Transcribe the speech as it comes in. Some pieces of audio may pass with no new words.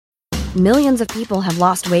Millions of people have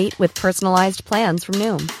lost weight with personalized plans from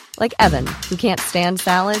Noom. Like Evan, who can't stand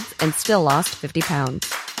salads and still lost 50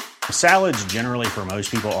 pounds. Salads generally for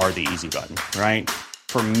most people are the easy button, right?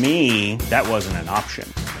 For me, that wasn't an option.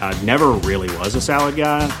 I never really was a salad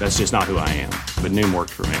guy. That's just not who I am. But Noom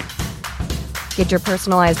worked for me. Get your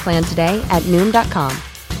personalized plan today at Noom.com.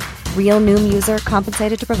 Real Noom user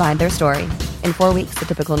compensated to provide their story. In 4 weeks, the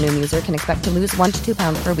typical Noom user can expect to lose 1 to 2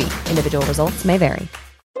 pounds per week. Individual results may vary.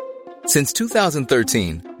 Since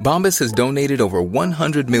 2013, Bombas has donated over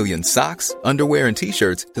 100 million socks, underwear, and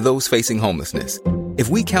T-shirts to those facing homelessness. If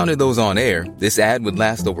we counted those on air, this ad would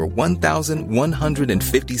last over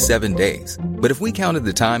 1,157 days. But if we counted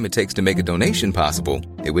the time it takes to make a donation possible,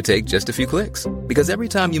 it would take just a few clicks. Because every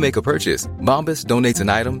time you make a purchase, Bombas donates an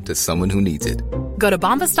item to someone who needs it. Go to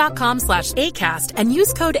bombas.com/ACAST and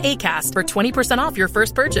use code ACAST for 20% off your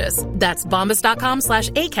first purchase. That's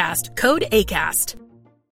bombas.com/ACAST, code ACAST.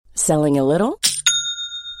 Selling a little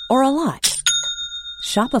or a lot?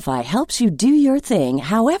 Shopify helps you do your thing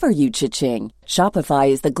however you cha-ching. Shopify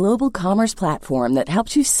is the global commerce platform that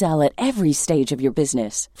helps you sell at every stage of your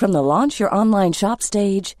business. From the launch your online shop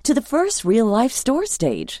stage to the first real-life store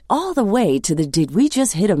stage, all the way to the did we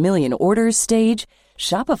just hit a million orders stage.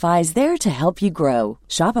 Shopify is there to help you grow.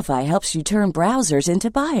 Shopify helps you turn browsers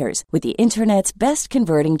into buyers with the internet's best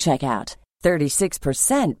converting checkout.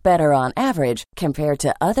 36% better on average compared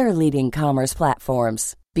to other leading commerce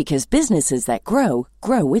platforms. Because businesses that grow,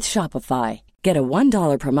 grow with Shopify. Get a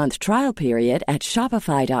 $1 per month trial period at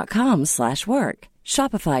shopify.com/work.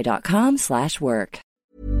 Shopify.com/work.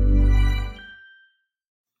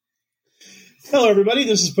 Hello, everybody.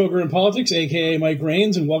 This is Poker and Politics, a.k.a. Mike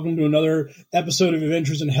Raines, and welcome to another episode of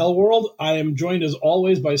Adventures in Hell World. I am joined, as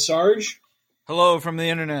always, by Sarge. Hello from the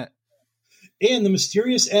internet. And the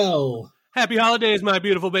mysterious L. Happy holidays, my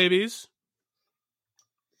beautiful babies.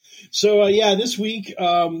 So, this week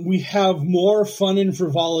we have more fun and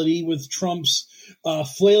frivolity with Trump's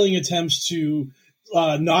flailing attempts to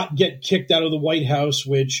not get kicked out of the White House,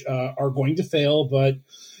 which are going to fail, but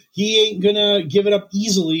he ain't going to give it up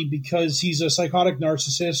easily because he's a psychotic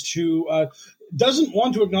narcissist who doesn't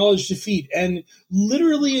want to acknowledge defeat, and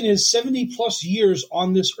literally in his 70-plus years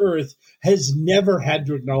on this earth has never had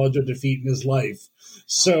to acknowledge a defeat in his life.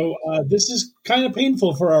 So this is kind of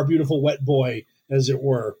painful for our beautiful wet boy, as it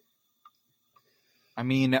were. I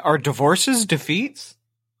mean, are divorces defeats?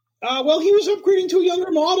 Well, he was upgrading to a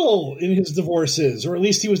younger model in his divorces, or at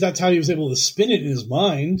least that's how he was able to spin it in his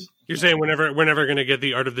mind. You're saying we're never going to get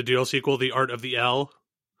the Art of the Deal sequel, the Art of the L?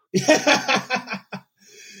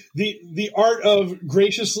 The art of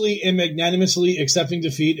graciously and magnanimously accepting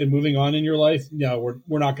defeat and moving on in your life? No,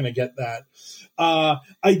 we're not going to get that.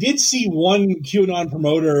 I did see one QAnon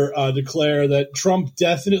promoter declare that Trump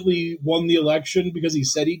definitely won the election because he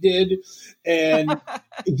said he did, and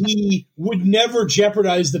he would never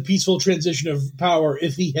jeopardize the peaceful transition of power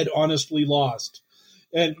if he had honestly lost.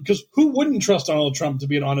 And because who wouldn't trust Donald Trump to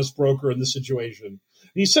be an honest broker in this situation?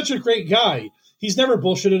 He's such a great guy. He's never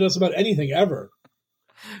bullshitted us about anything ever.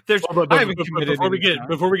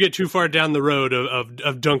 Before we get too far down the road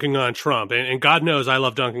of dunking on Trump, and God knows I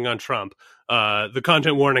love dunking on Trump, the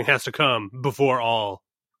content warning has to come before all.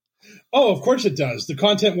 Oh, of course it does. The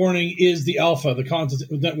content warning is the alpha. The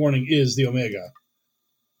content warning is the omega.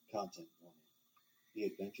 Content warning. The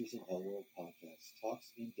Adventures in Hell World podcast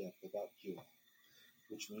talks in depth about QAnon,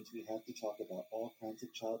 which means we have to talk about all kinds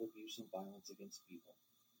of child abuse and violence against people.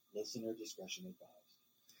 Listener discretion advised.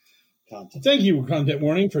 Content. Thank you, content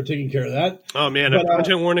warning, for taking care of that. Oh, man, a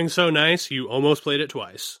content warning's so nice, you almost played it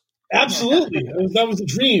twice. Absolutely. That was a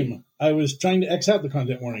dream. I was trying to X out the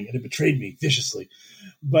content warning, and it betrayed me viciously.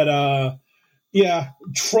 But,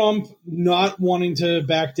 Trump not wanting to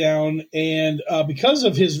back down, and because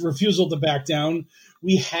of his refusal to back down,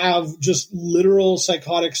 we have just literal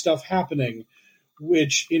psychotic stuff happening,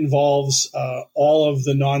 which involves all of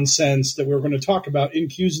the nonsense that we're going to talk about in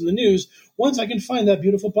Q's in the News once I can find that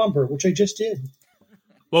beautiful bumper, which I just did.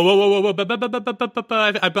 Whoa.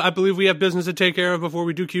 I believe we have business to take care of before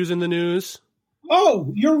we do Q's in the News.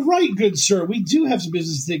 Oh, you're right, good sir. We do have some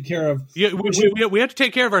business to take care of. Yeah, we have to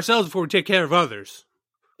take care of ourselves before we take care of others.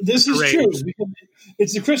 This is true. Because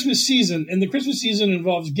it's the Christmas season, and the Christmas season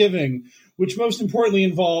involves giving, which most importantly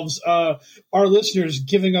involves our listeners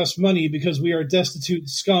giving us money because we are destitute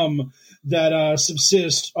scum that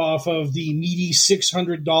subsist off of the meaty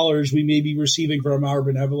 $600 we may be receiving from our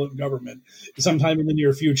benevolent government sometime in the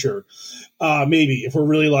near future. Maybe, if we're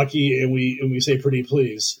really lucky and we say pretty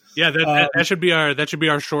please. Yeah, that should be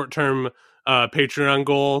our short-term Patreon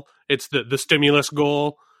goal. It's the stimulus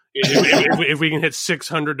goal. If we can hit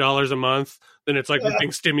 $600 a month, then it's like we're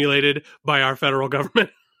being stimulated by our federal government.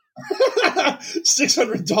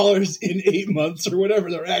 $600 in 8 months or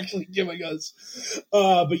whatever they're actually giving us.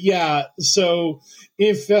 But yeah, so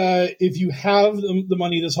if you have the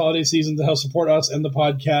money this holiday season to help support us and the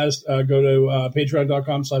podcast, go to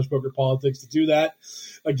patreon.com/pokerpolitics to do that.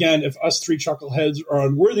 Again, if us three chuckleheads are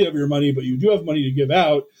unworthy of your money, but you do have money to give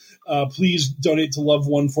out, please donate to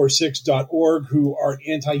love146.org, who are an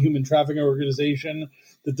anti-human trafficking organization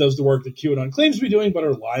that does the work that QAnon claims to be doing but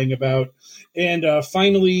are lying about. And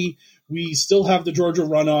finally, we still have the Georgia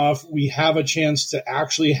runoff. We have a chance to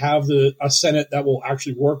actually have a Senate that will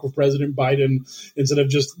actually work with President Biden instead of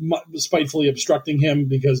just spitefully obstructing him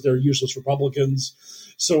because they're useless Republicans.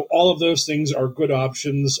 So all of those things are good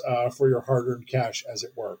options for your hard-earned cash, as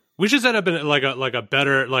it were. We should set up like a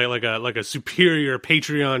better like a superior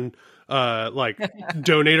Patreon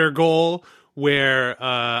donator goal where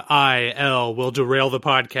L will derail the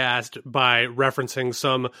podcast by referencing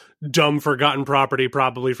some dumb forgotten property,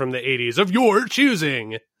 probably from the 80s of your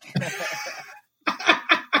choosing.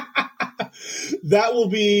 That will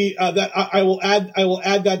be that I will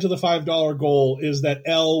add that to the $5 goal, is that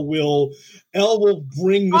L will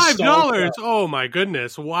bring the $5. Oh my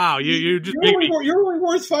goodness! Wow, you're only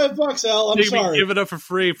worth $5, L. I'm sorry. Give it up for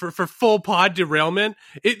free for full pod derailment.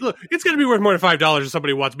 Look, it's going to be worth more than $5 if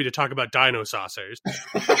somebody wants me to talk about dino saucers.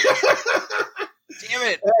 Damn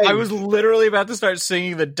it! Hey. I was literally about to start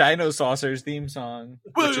singing the Dino Saucers theme song,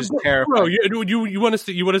 which is terrifying. Bro, you want us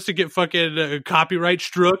to get fucking copyright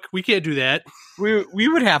struck? We can't do that. We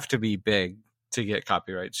would have to be big to get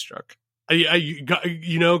copyright struck.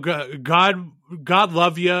 God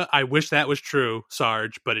love you. I wish that was true,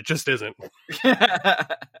 Sarge, but it just isn't.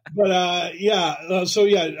 But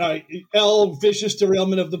L, vicious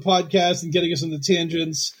derailment of the podcast and getting us into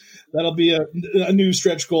tangents. That'll be a new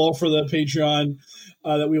stretch goal for the Patreon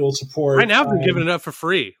that we will support. Right now, we're giving it up for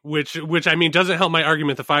free, which I mean doesn't help my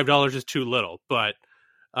argument that $5 is too little. But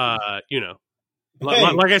like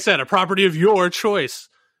I said, a property of your choice.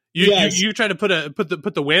 You try to put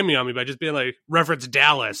the whammy on me by just being like reference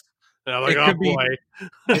Dallas. And I'm like, oh boy,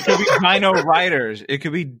 it could be Dino Riders. It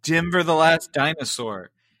could be Denver the Last Dinosaur.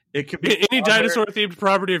 It could be any dinosaur themed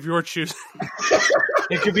property of your choosing.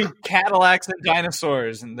 It could be Cadillacs and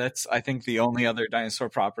dinosaurs, and that's, I think, the only other dinosaur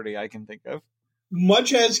property I can think of.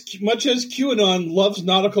 Much as QAnon loves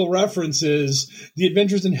nautical references, the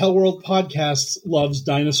Adventures in Hellworld podcast loves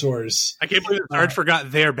dinosaurs. I can't believe Sarge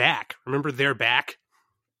forgot They're Back. Remember They're Back?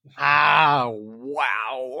 Ah,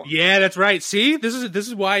 wow. Yeah, that's right. See, this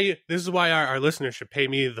is why our listeners should pay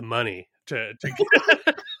me the money to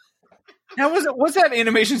Now, what's that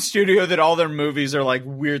animation studio that all their movies are like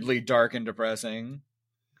weirdly dark and depressing?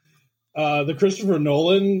 The Christopher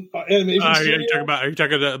Nolan animation studio? Are you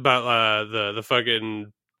talking about the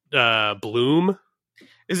fucking Bloom?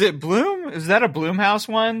 Is it Bloom? Is that a Bloomhouse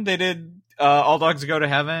one? They did All Dogs Go to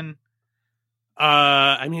Heaven.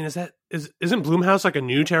 I mean, isn't Bloomhouse like a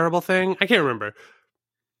new terrible thing? I can't remember.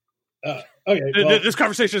 Okay, well, this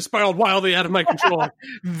conversation has spiraled wildly out of my control.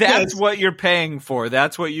 That's what you're paying for.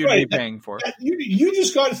 That's what you'd be paying for. You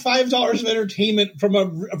just got $5 of entertainment from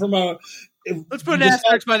a. Let's put an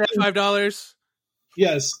asterisk by that $5.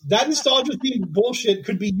 Yes, that nostalgia themed bullshit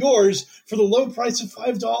could be yours for the low price of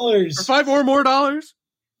 $5. For $5 or more dollars.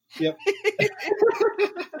 Yep.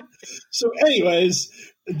 So, anyways,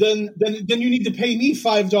 then you need to pay me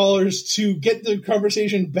 $5 to get the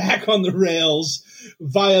conversation back on the rails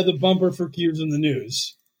via the bumper for Q's in the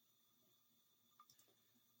News.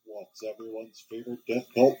 What's everyone's favorite death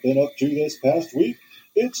cult been up to this past week?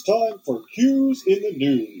 It's time for Q's in the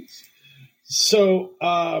News. So,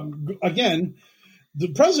 again,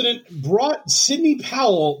 the president brought Sidney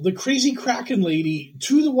Powell, the crazy Kraken lady,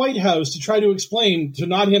 to the White House to try to explain, to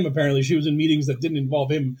not him apparently, she was in meetings that didn't involve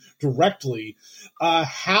him directly,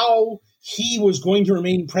 how he was going to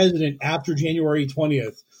remain president after January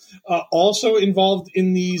 20th. Also involved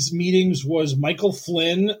in these meetings was Michael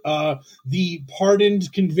Flynn, the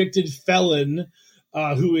pardoned convicted felon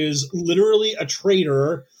who is literally a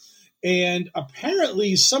traitor. And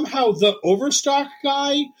apparently somehow the Overstock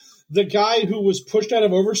guy, the guy who was pushed out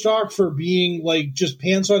of Overstock for being like just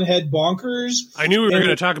pants on head bonkers. I knew we were going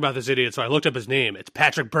to talk about this idiot, so I looked up his name. It's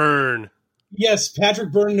Patrick Byrne. Yes,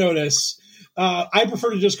 Patrick Byrne notice. I prefer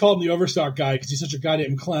to just call him the Overstock guy because he's such a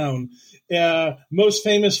goddamn clown. Most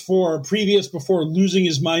famous before losing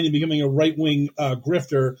his mind and becoming a right-wing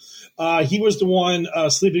grifter. He was the one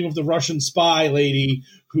sleeping with the Russian spy lady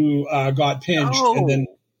who got pinched. Oh, and then,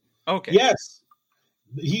 okay. Yes.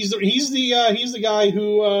 He's the guy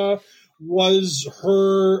who was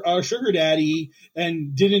her sugar daddy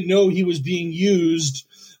and didn't know he was being used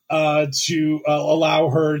to allow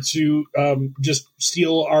her to just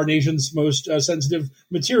steal our nation's most sensitive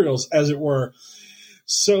materials, as it were.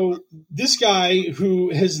 So this guy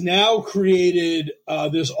who has now created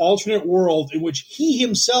this alternate world in which he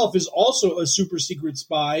himself is also a super secret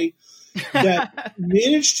spy that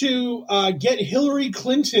managed to get Hillary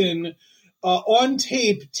Clinton on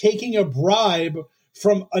tape taking a bribe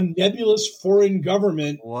from a nebulous foreign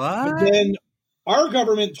government. What? But then our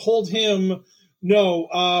government told him, no,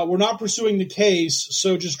 we're not pursuing the case,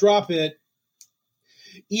 so just drop it.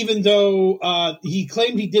 Even though he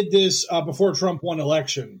claimed he did this before Trump won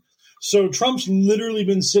election. So Trump's literally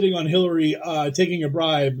been sitting on Hillary taking a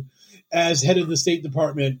bribe as head of the State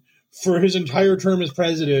Department for his entire term as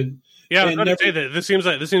president. Yeah, I was about to say that this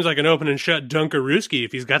seems like an open and shut Dunkarooski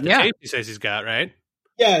if he's got the tape he says he's got, right?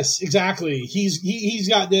 Yes, exactly. He's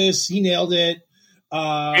got this. He nailed it.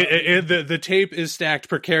 The tape is stacked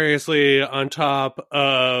precariously on top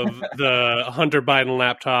of the Hunter Biden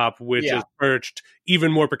laptop, which is perched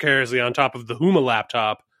even more precariously on top of the Huma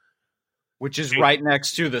laptop, which is right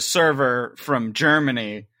next to the server from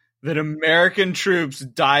Germany that American troops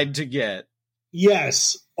died to get.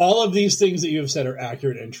 Yes, all of these things that you have said are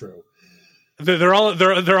accurate and true. They're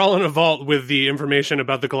all in a vault with the information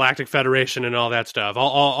about the Galactic Federation and all that stuff.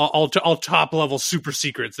 All top level super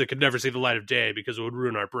secrets that could never see the light of day because it would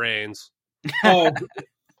ruin our brains. Oh,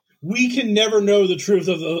 we can never know the truth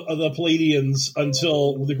of the Palladians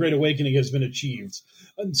until the Great Awakening has been achieved.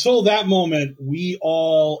 Until that moment, we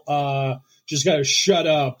all just got to shut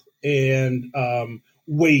up and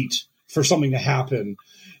wait for something to happen.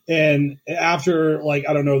 And after, like,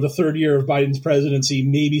 I don't know, the third year of Biden's presidency,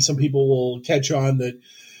 maybe some people will catch on that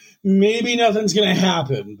maybe nothing's going to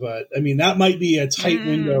happen. But, I mean, that might be a tight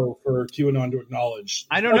window for QAnon to acknowledge.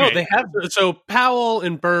 I don't know. They have so Powell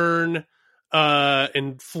and Byrne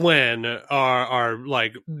and Flynn are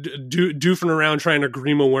like doofing around trying to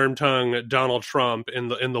Grima Wormtongue Donald Trump in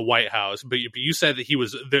the White House. But you said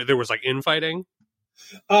that there was like infighting.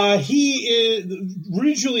 He is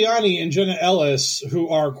Rudy Giuliani and Jenna Ellis, who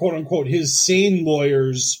are quote unquote his sane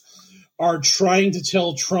lawyers, are trying to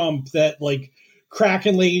tell Trump that like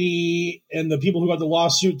Kraken Lady and the people who got the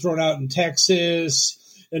lawsuit thrown out in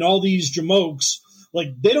Texas and all these jamokes, like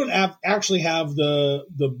they don't actually have the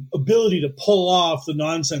ability to pull off the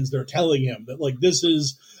nonsense they're telling him, that like this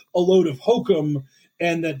is a load of hokum.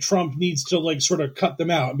 And that Trump needs to like sort of cut them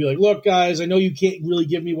out and be like, look, guys, I know you can't really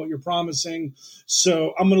give me what you're promising,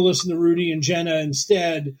 so I'm going to listen to Rudy and Jenna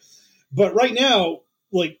instead. But right now,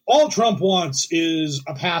 like all Trump wants is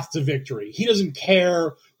a path to victory. He doesn't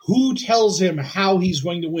care who tells him how he's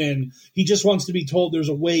going to win. He just wants to be told there's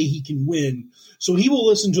a way he can win. So he will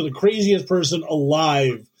listen to the craziest person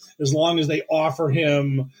alive as long as they offer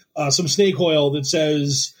him some snake oil that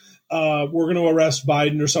says, we're going to arrest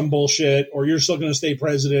Biden or some bullshit, or you're still going to stay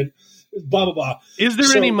president, blah, blah, blah. Is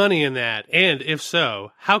there any money in that? And if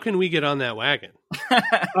so, how can we get on that wagon?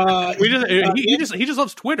 He just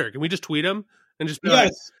loves Twitter. Can we just tweet him and just be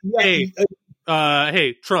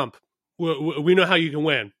hey, Trump, we know how you can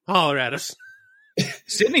win. Holler at us.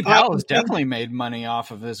 Sidney Powell has definitely made money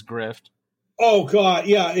off of this grift. Oh, God,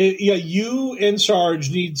 yeah. You and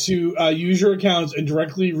Sarge need to use your accounts and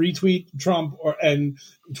directly retweet Trump and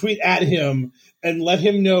tweet at him and let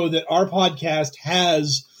him know that our podcast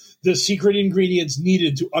has the secret ingredients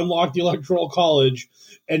needed to unlock the Electoral College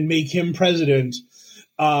and make him president.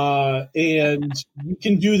 And you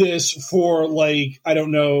can do this for, like, I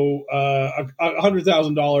don't know,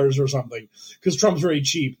 $100,000 or something, because Trump's very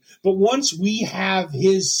cheap. But once we have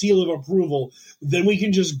his seal of approval, then we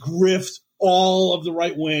can just grift all of the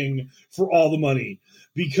right wing for all the money,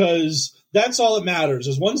 because that's all that matters.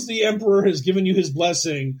 Is once the emperor has given you his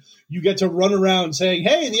blessing, you get to run around saying,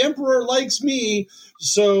 "Hey, the emperor likes me,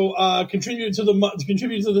 so contribute to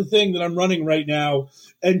the thing that I'm running right now,"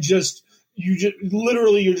 and you're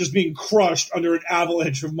just being crushed under an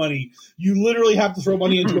avalanche of money. You literally have to throw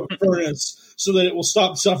money into a furnace so that it will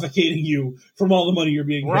stop suffocating you from all the money you're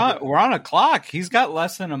being. We're on a clock. He's got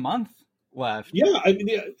less than a month left. Yeah, I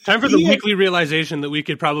mean, time for the weekly realization that we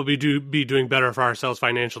could probably be doing better for ourselves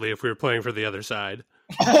financially if we were playing for the other side.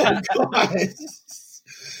 Oh God.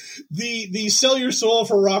 The sell your soul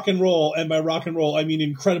for rock and roll, and by rock and roll I mean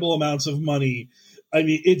incredible amounts of money. I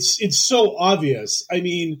mean, it's so obvious. I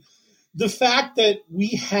mean, the fact that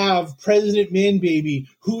we have President Manbaby,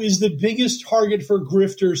 who is the biggest target for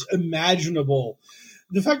grifters imaginable.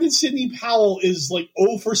 The fact that Sidney Powell is like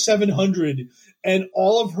 0 for 700, and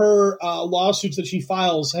all of her lawsuits that she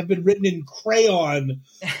files have been written in crayon,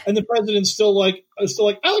 and the president's still like, I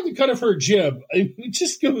like the cut of her jib. I mean, it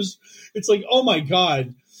just goes, it's like, oh my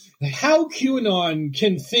God. how QAnon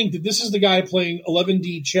can think that this is the guy playing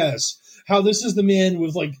 11D chess, how this is the man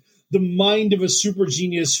with like the mind of a super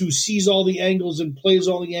genius who sees all the angles and plays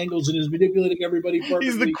all the angles and is manipulating everybody perfectly.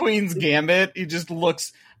 He's the Queen's Gambit. He just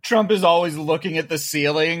looks. Trump is always looking at the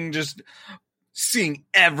ceiling, just seeing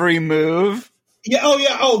every move. Yeah. Oh,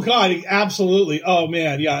 yeah. Oh, God. Absolutely. Oh,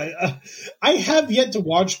 man. Yeah. I have yet to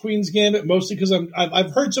watch Queen's Gambit, mostly because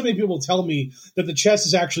I've heard so many people tell me that the chess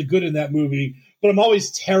is actually good in that movie, but I'm always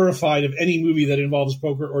terrified of any movie that involves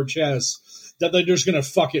poker or chess, that they're just going to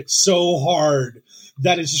fuck it so hard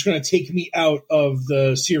that it's just going to take me out of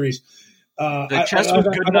the series. The chess was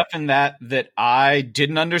good enough in that I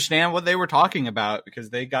didn't understand what they were talking about because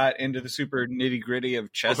they got into the super nitty gritty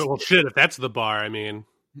of chess. Well, shit, if that's the bar, I mean.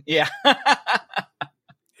 Yeah.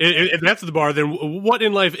 If that's the bar, then what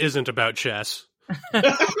in life isn't about chess?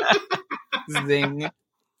 Zing.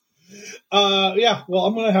 Yeah. Well,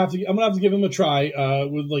 I'm gonna have to give him a try.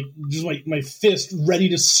 With like just like my fist ready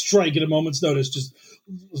to strike at a moment's notice, just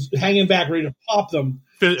hanging back, ready to pop them.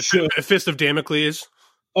 Fist of Damocles.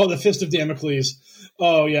 Oh, the Fist of Damocles.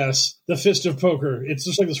 Oh, yes. The Fist of Poker. It's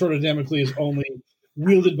just like the sword of Damocles, only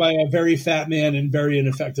wielded by a very fat man and very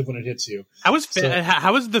ineffective when it hits you. How is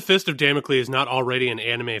the Fist of Damocles not already an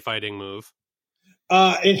anime fighting move?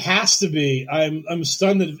 It has to be. I'm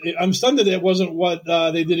stunned that it wasn't what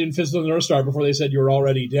they did in Fist of the North Star before they said you were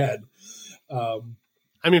already dead.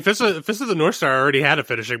 I mean, Fist of the North Star already had a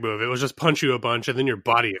finishing move. It was just punch you a bunch and then your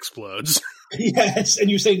body explodes. Yes,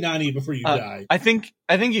 and you say Nani before you die. I think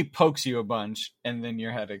he pokes you a bunch and then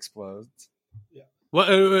your head explodes. Yeah. Well,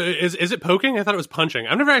 is it poking? I thought it was punching.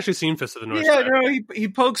 I've never actually seen Fist of the North Star. Yeah, no, he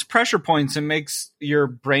pokes pressure points and makes your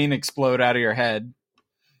brain explode out of your head.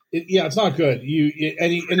 It's not good. And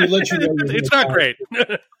he lets you know it's not great.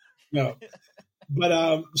 No.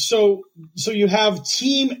 But so you have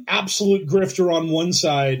team absolute grifter on one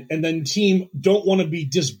side, and then team don't want to be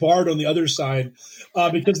disbarred on the other side,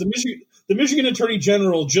 because the Michigan Attorney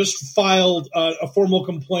General just filed a formal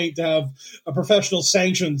complaint to have professional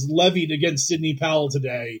sanctions levied against Sidney Powell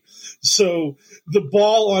today. So the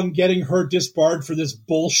ball on getting her disbarred for this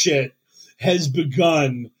bullshit has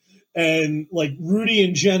begun. And like Rudy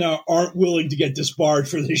and Jenna aren't willing to get disbarred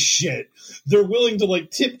for this shit. They're willing to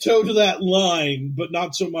like tiptoe to that line, but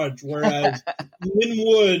not so much. Whereas Lynn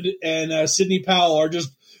Wood and Sidney Powell are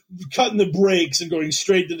just cutting the brakes and going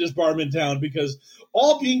straight to disbarment town, because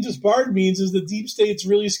all being disbarred means is the deep state's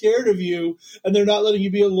really scared of you and they're not letting you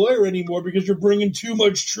be a lawyer anymore because you're bringing too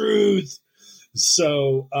much truth.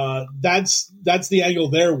 So that's the angle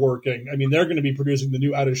they're working. I mean, they're going to be producing the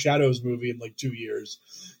new Out of Shadows movie in like 2 years.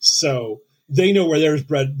 So they know where their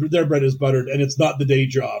bread is buttered, and it's not the day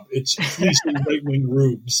job. It's fleecing right-wing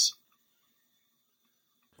rubes.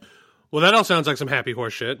 Well, that all sounds like some happy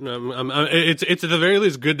horse shit. It's at the very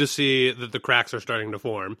least good to see that the cracks are starting to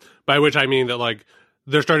form, by which I mean that like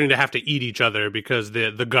they're starting to have to eat each other because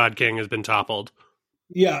the God King has been toppled.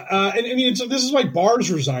 Yeah, and I mean, this is why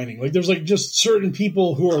Barr's resigning. Like, there's like just certain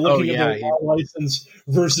people who are looking at their law license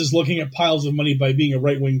versus looking at piles of money by being a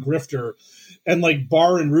right-wing grifter. And like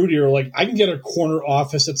Barr and Rudy are like, I can get a corner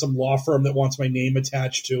office at some law firm that wants my name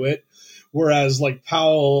attached to it. Whereas like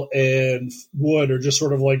Powell and Wood are just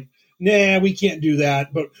sort of like, nah, we can't do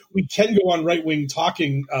that. But we can go on right-wing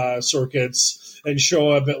talking circuits and show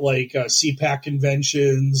up at like CPAC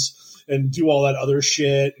conventions and do all that other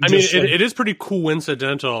shit. I mean, it is pretty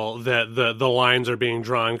coincidental that the lines are being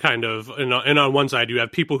drawn kind of, and on one side you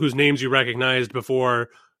have people whose names you recognized before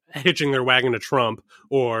hitching their wagon to Trump,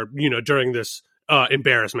 or, you know, during this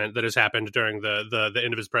embarrassment that has happened during the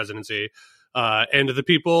end of his presidency, and the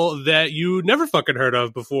people that you never fucking heard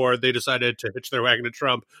of before they decided to hitch their wagon to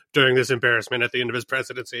Trump during this embarrassment at the end of his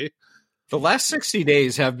presidency. The last 60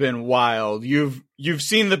 days have been wild. You've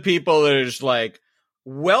seen the people that are just like,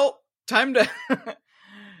 well, time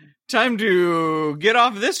to get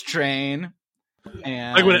off this train.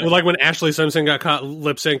 And like when Ashley Simpson got caught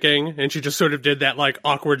lip syncing and she just sort of did that like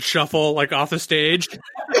awkward shuffle like off the stage.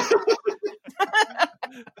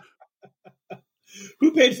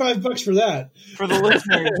 Who paid $5 for that? For the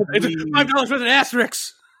listeners, it's $5 with an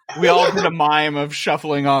asterisk. We all did a mime of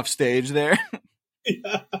shuffling off stage there.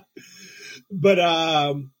 Yeah. But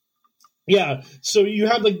yeah, so you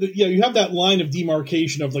have like you have that line of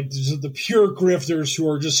demarcation of like the pure grifters who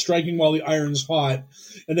are just striking while the iron's hot,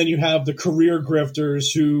 and then you have the career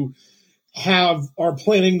grifters who are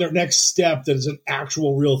planning their next step that is an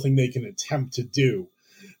actual real thing they can attempt to do.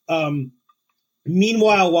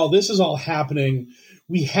 Meanwhile, while this is all happening,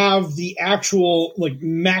 we have the actual like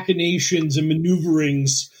machinations and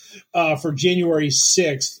maneuverings for January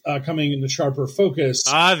 6th, coming in the sharper focus.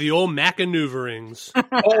 The old Macaneuverings.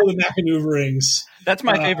 The Macaneuverings. That's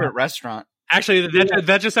my favorite restaurant. Actually,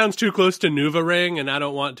 that just sounds too close to Nuva-ring, and I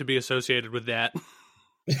don't want to be associated with that.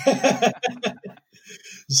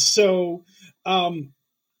 So,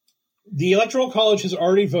 the Electoral College has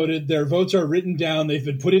already voted. Their votes are written down. They've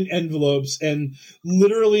been put in envelopes, and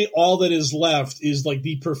literally all that is left is like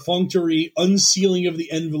the perfunctory unsealing of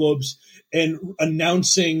the envelopes and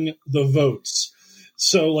announcing the votes.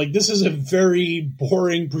 So, like, this is a very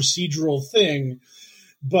boring procedural thing.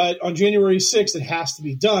 But on January 6th, it has to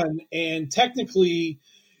be done. And technically,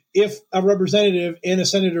 if a representative and a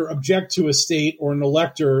senator object to a state or an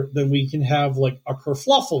elector, then we can have like a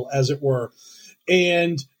kerfluffle, as it were.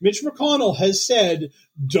 And Mitch McConnell has said,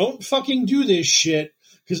 don't fucking do this shit,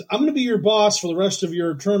 because I'm going to be your boss for the rest of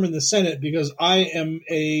your term in the Senate, because I am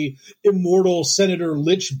a immortal Senator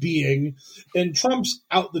Lich being. And Trump's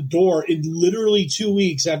out the door in literally 2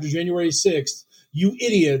 weeks after January 6th. You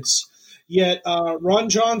idiots. Yet Ron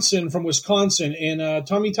Johnson from Wisconsin and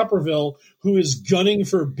Tommy Tuberville, who is gunning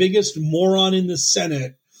for biggest moron in the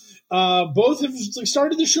Senate, both have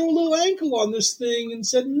started to show a little ankle on this thing and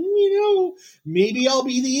said, maybe I'll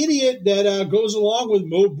be the idiot that goes along with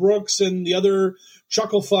Mo Brooks and the other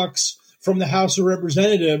chucklefucks from the House of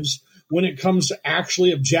Representatives when it comes to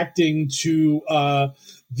actually objecting to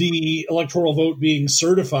the electoral vote being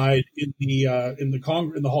certified in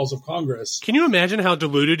the halls of Congress. Can you imagine how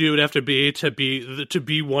deluded you would have to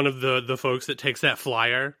be one of the folks that takes that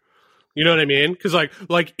flyer? You know what I mean? Because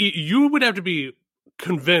like you would have to be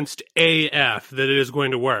convinced AF that it is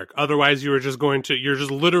going to work. Otherwise, you're just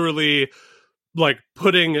literally like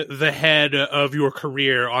putting the head of your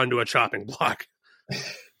career onto a chopping block.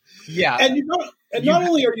 Yeah, and not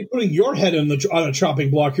only are you putting your head on a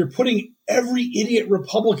chopping block, you're putting every idiot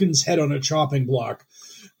Republican's head on a chopping block,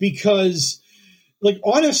 because, like,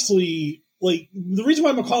 honestly, like, the reason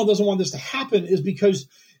why McConnell doesn't want this to happen is because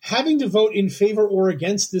having to vote in favor or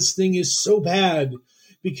against this thing is so bad.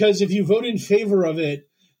 Because if you vote in favor of it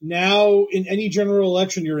now in any general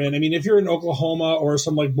election you're in, I mean, if you're in Oklahoma or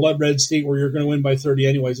some like blood red state where you're going to win by 30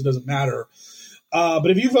 anyways, it doesn't matter.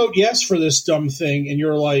 But if you vote yes for this dumb thing and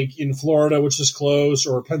you're like in Florida, which is close,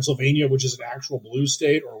 or Pennsylvania, which is an actual blue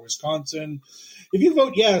state, or Wisconsin, if you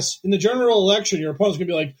vote yes in the general election, your opponent's going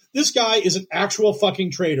to be like, this guy is an actual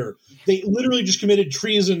fucking traitor. They literally just committed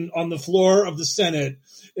treason on the floor of the Senate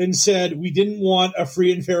and said, we didn't want a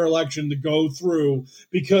free and fair election to go through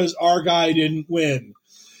because our guy didn't win.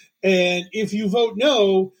 And if you vote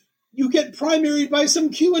no, you get primaried by some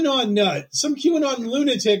QAnon nut. Some QAnon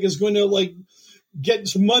lunatic is going to like get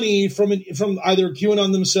some money from either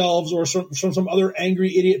QAnon themselves or from some other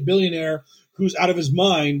angry idiot billionaire who's out of his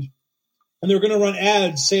mind. And they're going to run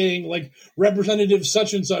ads saying like Representative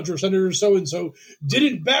such and such or Senator so and so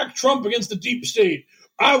didn't back Trump against the deep state.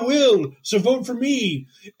 I will, so vote for me.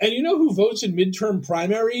 And you know who votes in midterm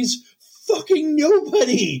primaries? Fucking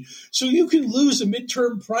nobody. So you can lose a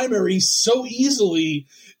midterm primary so easily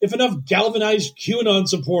if enough galvanized QAnon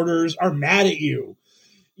supporters are mad at you.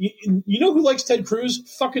 You know who likes Ted Cruz?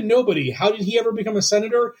 Fucking nobody. How did he ever become a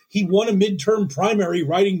senator? He won a midterm primary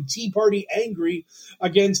riding Tea Party angry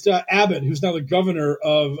against Abbott, who's now the governor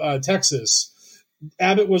of Texas.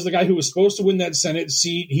 Abbott was the guy who was supposed to win that Senate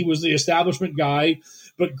seat. He was the establishment guy.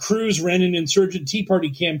 But Cruz ran an insurgent Tea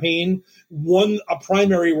Party campaign, won a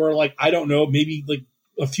primary where, like, I don't know, maybe like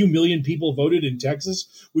a few million people voted in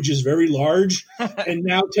Texas, which is very large. And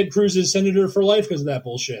now Ted Cruz is senator for life because of that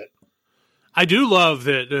bullshit. I do love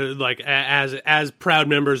that, like, as proud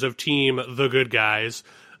members of Team The Good Guys,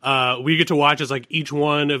 we get to watch as, like, each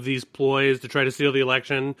one of these ploys to try to steal the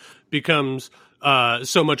election becomes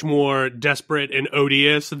so much more desperate and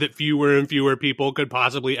odious that fewer and fewer people could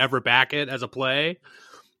possibly ever back it as a play.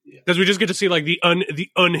 Because we just get to see like the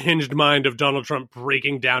unhinged mind of Donald Trump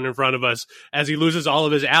breaking down in front of us as he loses all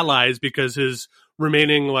of his allies because his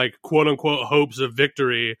remaining like quote unquote hopes of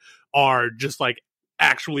victory are just like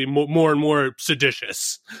actually more and more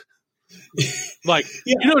seditious. Like,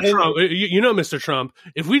 yeah, Trump, Mr. Trump,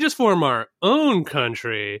 if we just form our own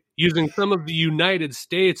country using some of the United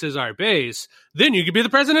States as our base, then you could be the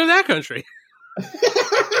president of that country.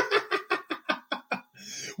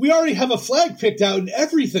 We already have a flag picked out and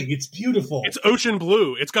everything. It's beautiful. It's ocean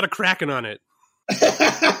blue. It's got a Kraken on it.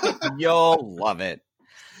 You'll love it.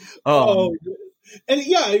 And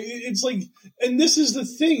yeah, it's like, and this is the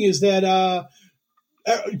thing is that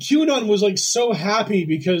QAnon was like so happy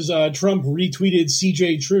because Trump retweeted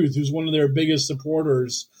CJ Truth, who's one of their biggest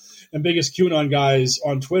supporters and biggest QAnon guys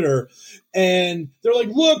on Twitter. And they're like,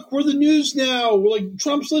 look, we're the news now. We're like,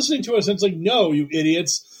 Trump's listening to us. And it's like, no, you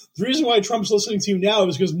idiots. The reason why Trump's listening to you now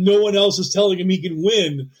is because no one else is telling him he can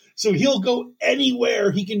win. So he'll go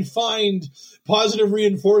anywhere he can find positive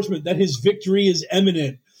reinforcement that his victory is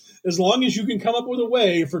imminent. As long as you can come up with a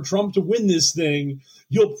way for Trump to win this thing,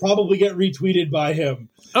 you'll probably get retweeted by him.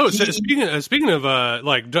 Oh, so speaking of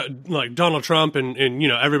like Donald Trump and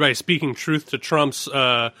everybody speaking truth to Trump's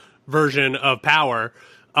version of power,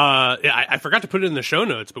 I forgot to put it in the show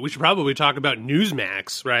notes, but we should probably talk about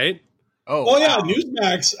Newsmax, right? Oh yeah,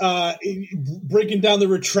 Newsmax breaking down the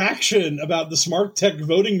retraction about the smart tech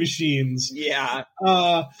voting machines. Yeah,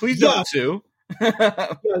 please don't sue.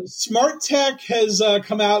 Smart Tech has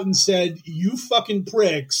come out and said, "You fucking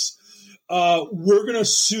pricks, we're gonna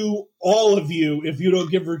sue all of you if you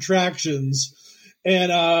don't give retractions."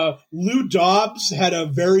 And Lou Dobbs had a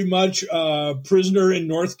very much prisoner in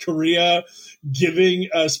North Korea giving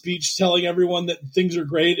a speech telling everyone that things are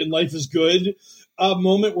great and life is good.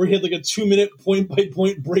 Moment where he had like a 2-minute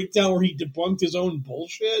point-by-point breakdown where he debunked his own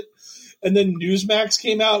bullshit. And then Newsmax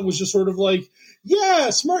came out and was just sort of like,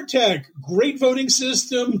 yeah, smart tech, great voting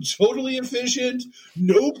system, totally efficient,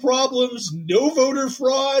 no problems, no voter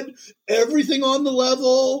fraud, everything on the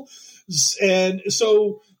level. And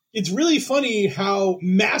so it's really funny how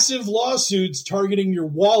massive lawsuits targeting your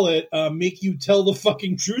wallet make you tell the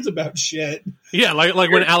fucking truth about shit. Yeah,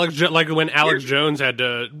 like when Alex Jones had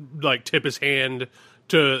to like tip his hand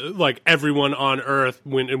to like everyone on Earth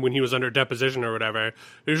when he was under deposition or whatever.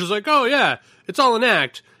 He was just like, oh yeah, it's all an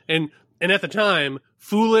act. And at the time,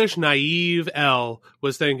 foolish, naive L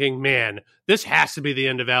was thinking, man, this has to be the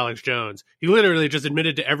end of Alex Jones. He literally just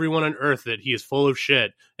admitted to everyone on Earth that he is full of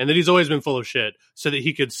shit and that he's always been full of shit so that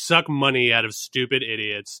he could suck money out of stupid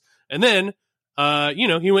idiots. And then,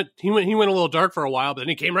 he went a little dark for a while, but then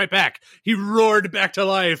he came right back. He roared back to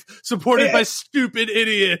life, supported by stupid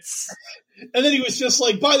idiots. And then he was just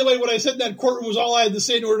like, by the way, what I said in that courtroom was all I had to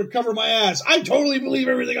say in order to cover my ass. I totally believe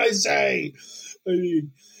everything I say. I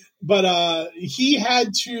mean, but he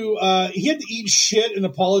had to eat shit and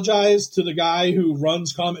apologize to the guy who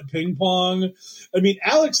runs Comet Ping Pong. I mean,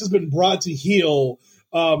 Alex has been brought to heel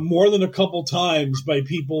more than a couple times by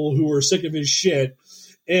people who are sick of his shit.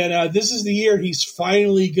 And this is the year he's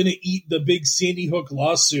finally going to eat the big Sandy Hook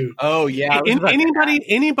lawsuit. Oh yeah,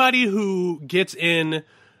 anybody who gets in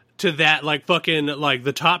to that like fucking like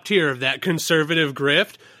the top tier of that conservative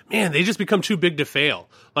grift, man, they just become too big to fail.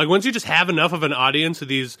 Like once you just have enough of an audience of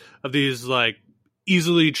these like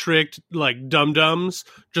easily tricked like dum-dums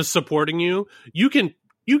just supporting you, you can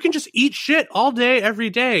just eat shit all day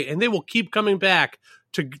every day, and they will keep coming back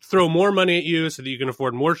to throw more money at you so that you can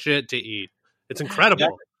afford more shit to eat. It's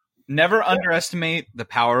incredible. Never underestimate the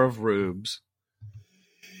power of rubes.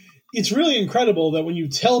 It's really incredible that when you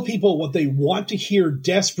tell people what they want to hear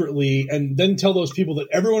desperately and then tell those people that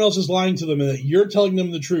everyone else is lying to them and that you're telling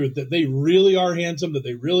them the truth, that they really are handsome, that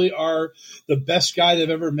they really are the best guy they've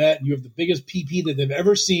ever met, and you have the biggest PP that they've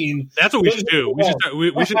ever seen. That's what we should do.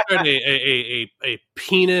 We should start a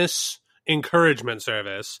penis encouragement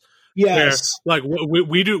service. Yes. Where, like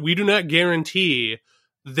we do not guarantee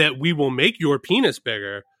that we will make your penis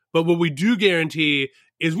bigger, but what we do guarantee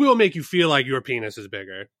is we will make you feel like your penis is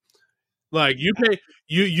bigger. Like you pay,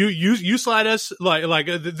 you slide us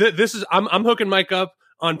this is I'm hooking Mike up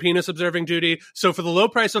on penis observing duty. So for the low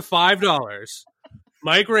price of $5,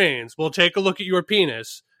 Mike Rains will take a look at your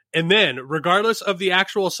penis, and then regardless of the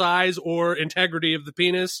actual size or integrity of the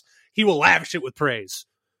penis, he will lavish it with praise.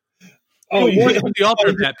 Oh, yeah. The altar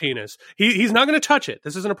of that penis. He's not going to touch it.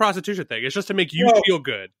 This isn't a prostitution thing. It's just to make you feel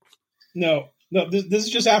good. No. This is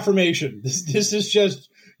just affirmation. This is just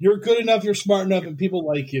you're good enough, you're smart enough, and people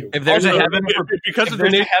like you. If there's a heaven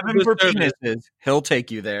for penises, he'll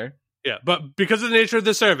take you there. Yeah, but because of the nature of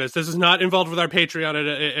the service, this is not involved with our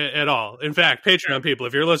Patreon at all. In fact, Patreon people,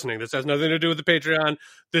 if you're listening, this has nothing to do with the Patreon.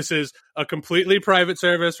 This is a completely private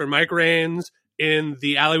service for Mike Rains in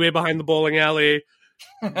the alleyway behind the bowling alley.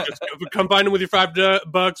 Just come find him with your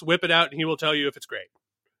 $5, whip it out, and he will tell you if it's great.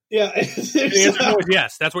 Yeah, the answer is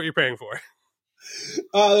yes. That's what you're paying for.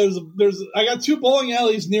 I got 2 bowling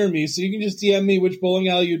alleys near me, so you can just DM me which bowling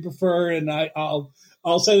alley you'd prefer, and I'll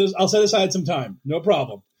set aside some time. No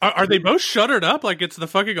problem. Are they both shuttered up like it's the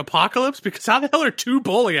fucking apocalypse? Because how the hell are 2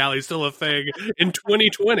 bowling alleys still a thing in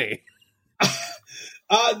 2020?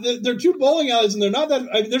 They're 2 bowling alleys, and they're not that.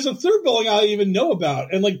 I mean, there's a 3rd bowling alley I even know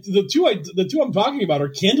about, and like the two I'm talking about are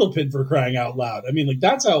Candlepin, for crying out loud. I mean, like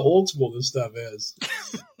that's how old school this stuff is.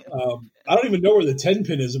 I don't even know where the 10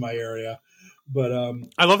 pin is in my area, But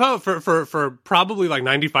I love how for probably like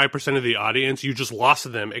 95% of the audience, you just lost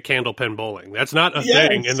them at Candlepin Bowling. That's not a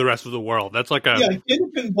thing in the rest of the world. That's like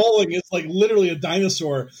Candlepin Bowling is like literally a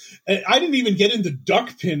dinosaur. And I didn't even get into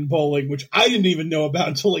duck pin bowling, which I didn't even know about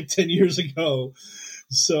until like 10 years ago.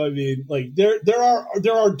 So I mean, like there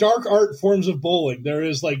are dark art forms of bowling. There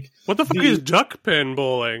is like what the fuck is duck pin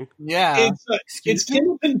bowling? Yeah, it's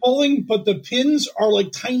candlepin bowling, but the pins are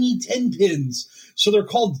like tiny 10 pins, so they're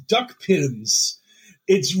called duck pins.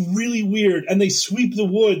 It's really weird, and they sweep the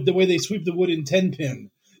wood the way they sweep the wood in 10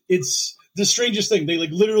 pin. It's the strangest thing. They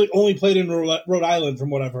like literally only played in Rhode Island, from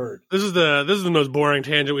what I've heard. This is the most boring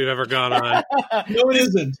tangent we've ever gone on. No, it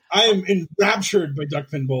isn't. I am enraptured by duck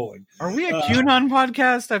pin bowling. Are we a QAnon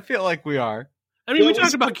podcast? I feel like we are. I mean, we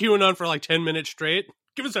talked about QAnon for like 10 minutes straight.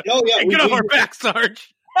 Give us a get off our back,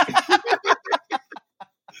 Sarge.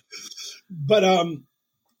 But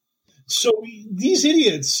so these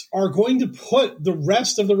idiots are going to put the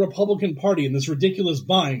rest of the Republican Party in this ridiculous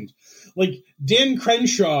bind. Like Dan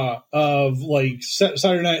Crenshaw of like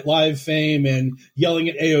Saturday Night Live fame and yelling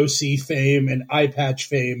at AOC fame and eye patch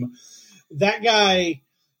fame, that guy,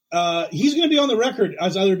 he's going to be on the record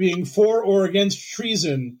as either being for or against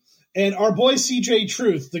treason. And our boy CJ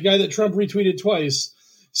Truth, the guy that Trump retweeted twice,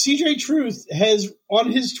 CJ Truth has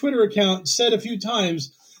on his Twitter account said a few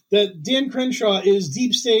times that Dan Crenshaw is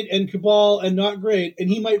deep state and cabal and not great, and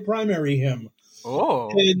he might primary him. Oh.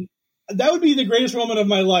 And that would be the greatest moment of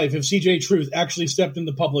my life if CJ Truth actually stepped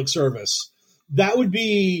into public service. That would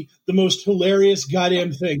be the most hilarious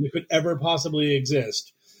goddamn thing that could ever possibly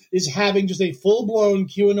exist, is having just a full-blown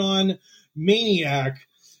QAnon maniac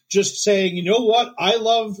just saying, you know what, I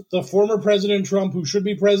love the former President Trump, who should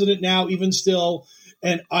be president now, even still,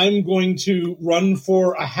 and I'm going to run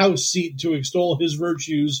for a House seat to extol his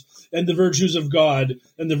virtues and the virtues of God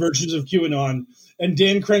and the virtues of QAnon. And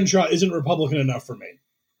Dan Crenshaw isn't Republican enough for me.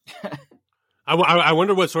 I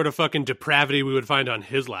wonder what sort of fucking depravity we would find on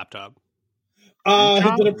his laptop.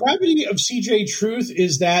 The depravity of CJ Truth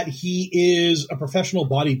is that he is a professional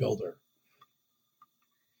bodybuilder.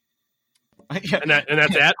 And that's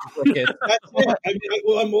it? That's it.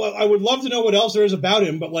 I would love to know what else there is about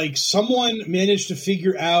him, but like someone managed to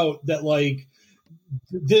figure out that like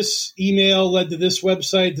this email led to this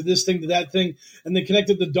website, to this thing, to that thing, and they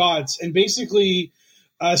connected the dots. And basically,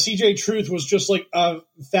 CJ Truth was just like a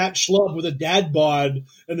fat schlub with a dad bod,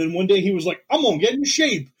 and then one day he was like, I'm gonna get in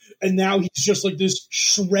shape. And now he's just like this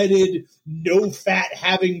shredded, no fat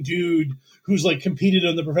having dude who's like competed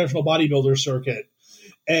on the professional bodybuilder circuit.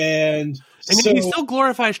 And so, he still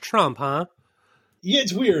glorifies Trump, huh? Yeah,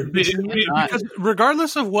 it's weird. Because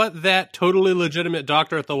regardless of what that totally legitimate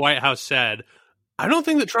doctor at the White House said, I don't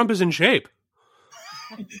think that Trump is in shape.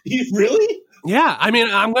 Really? Yeah, I mean,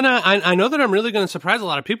 I know that I'm really going to surprise a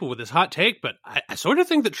lot of people with this hot take, but I sort of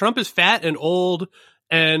think that Trump is fat and old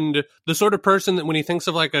and the sort of person that when he thinks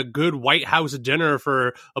of like a good White House dinner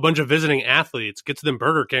for a bunch of visiting athletes, gets them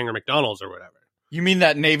Burger King or McDonald's or whatever. You mean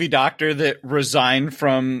that Navy doctor that resigned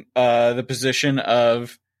from the position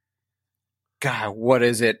of, God, what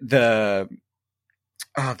is it? The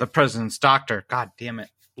president's doctor. God damn it.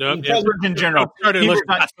 Nope, Surgeon General.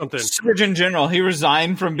 Surgeon General. He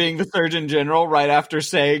resigned from being the Surgeon General right after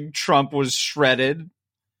saying Trump was shredded.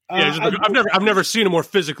 Yeah, I've never seen a more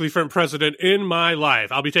physically fit president in my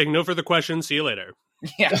life. I'll be taking no further questions. See you later.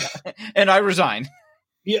 Yeah, and I resign.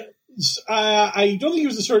 Yeah. I don't think he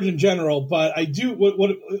was the Surgeon General, but I do.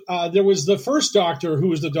 There was the first doctor who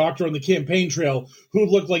was the doctor on the campaign trail who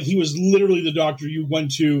looked like he was literally the doctor you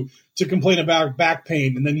went to complain about back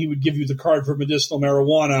pain, and then he would give you the card for medicinal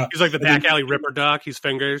marijuana. He's like the back alley Ripper doc. He's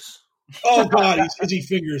fingers. Oh God, he's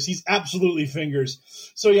fingers. He's absolutely fingers.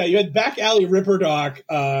 So yeah, you had back alley Ripper doc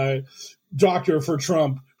doctor for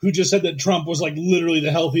Trump who just said that Trump was like literally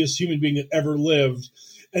the healthiest human being that ever lived,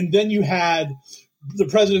 and then you had the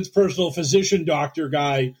president's personal physician doctor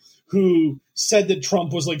guy who said that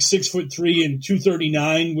Trump was like 6'3" and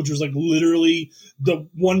 239, which was like literally the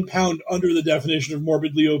 1 pound under the definition of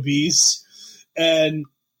morbidly obese. And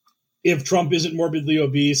if Trump isn't morbidly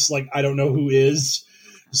obese, like I don't know who is.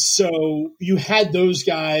 So you had those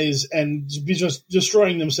guys and be just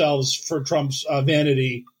destroying themselves for Trump's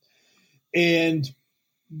vanity. And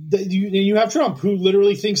you have Trump, who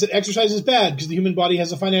literally thinks that exercise is bad because the human body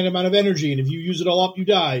has a finite amount of energy, and if you use it all up, you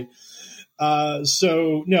die.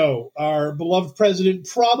 So, no, our beloved president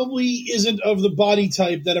probably isn't of the body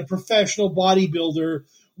type that a professional bodybuilder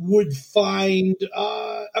would find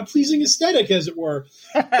a pleasing aesthetic, as it were.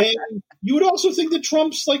 And you would also think that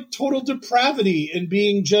Trump's like total depravity and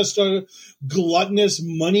being just a gluttonous,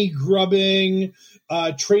 money grubbing,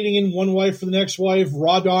 trading in one wife for the next wife,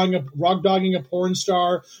 raw dogging a porn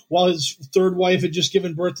star while his third wife had just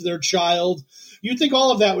given birth to their child. You'd think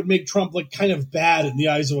all of that would make Trump like kind of bad in the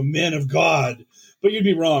eyes of a man of God, but you'd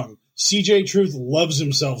be wrong. CJ Truth loves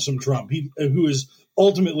himself some Trump, who is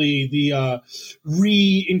ultimately the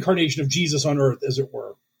reincarnation of Jesus on earth, as it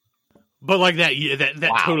were. But like that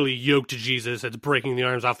totally yoked Jesus that's breaking the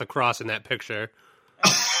arms off the cross in that picture.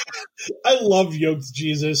 I love yoked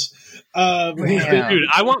Jesus. Dude,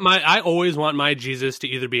 I always want my Jesus to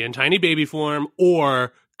either be in tiny baby form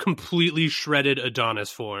or completely shredded Adonis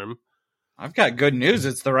form. I've got good news.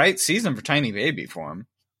 It's the right season for tiny baby form.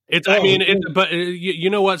 You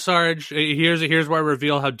know what, Sarge? Here's where I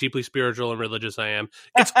reveal how deeply spiritual and religious I am.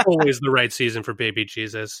 It's always the right season for baby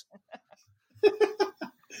Jesus.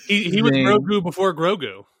 He was Grogu before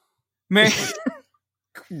Grogu. Man,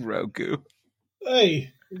 Grogu.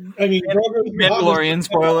 Hey, I mean, Mandalorian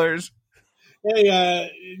spoilers. Hey,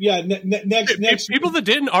 next people that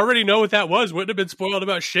didn't already know what that was wouldn't have been spoiled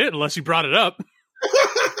about shit unless you brought it up.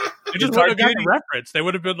 They just would have got the reference. They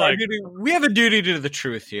would have been like, we have a duty to the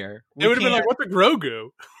truth here. They would have been like, what's a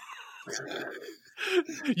Grogu?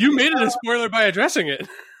 You made it a spoiler by addressing it.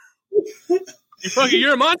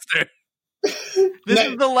 You're a monster. This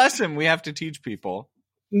is the lesson we have to teach people.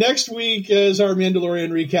 Next week is our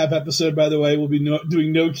Mandalorian recap episode, by the way. We'll be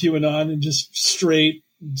doing no QAnon and just straight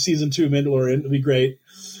season 2 Mandalorian. It'll be great.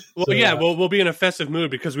 Well, so, we'll be in a festive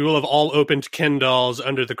mood because we will have all opened Ken dolls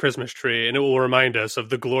under the Christmas tree, and it will remind us of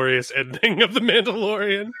the glorious ending of The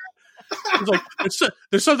Mandalorian. It's like,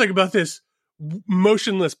 there's something about this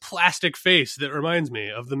motionless plastic face that reminds me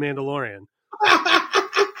of The Mandalorian.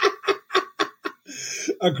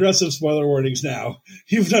 Aggressive spoiler warnings now.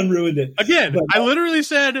 You've done ruined it. Again, I literally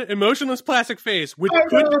said emotionless plastic face, which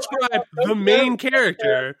could describe the main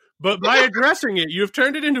character, but by addressing it, you have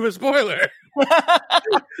turned it into a spoiler.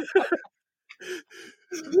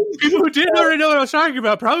 People who didn't already know what I was talking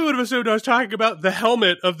about probably would have assumed I was talking about the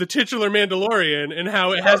helmet of the titular Mandalorian and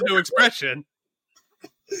how it has no expression.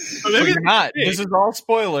 But you're not. This is all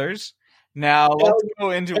spoilers. Now let's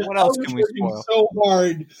go into what else can we spoil. It's so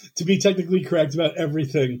hard to be technically correct about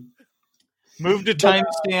everything. Move to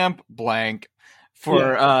timestamp blank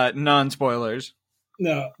for non-spoilers.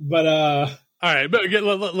 No, but all right, but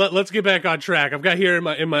let's get back on track. I've got here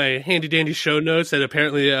in my handy dandy show notes that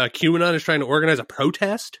apparently QAnon is trying to organize a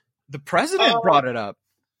protest. The president brought it up.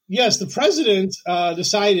 Yes, the president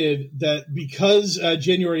decided that because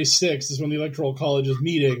January 6th is when the Electoral College is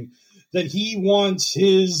meeting, that he wants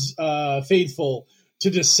his faithful to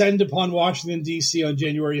descend upon Washington, D.C. on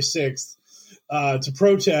January 6th to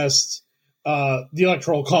protest the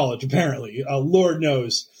Electoral College, apparently. Lord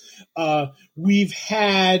knows. We've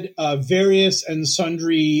had various and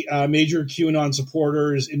sundry major QAnon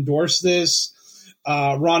supporters endorse this.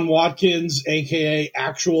 Ron Watkins, a.k.a.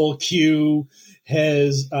 Actual Q,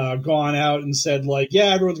 has gone out and said, like,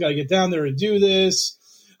 yeah, everyone's got to get down there and do this.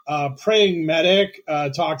 Praying Medic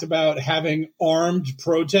talked about having armed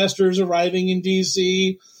protesters arriving in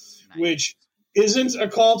D.C., which isn't a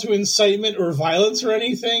call to incitement or violence or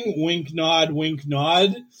anything. Wink, nod, wink,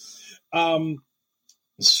 nod.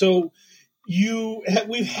 So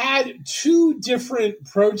we've had 2 different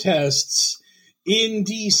protests in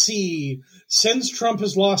D.C. since Trump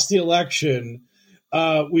has lost the election.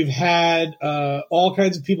 We've had all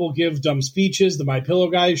kinds of people give dumb speeches. The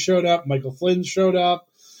MyPillow guys showed up. Michael Flynn showed up.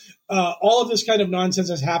 All of this kind of nonsense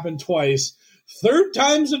has happened twice. 3rd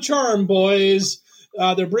time's the charm, boys.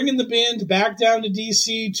 They're bringing the band back down to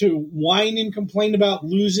D.C. to whine and complain about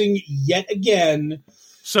losing yet again.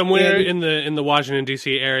 Somewhere in the Washington,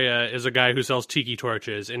 D.C. area is a guy who sells tiki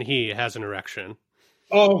torches, and he has an erection.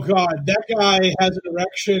 Oh, God. That guy has an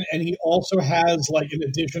erection, and he also has, like, an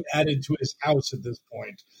addition added to his house at this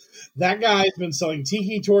point. That guy's been selling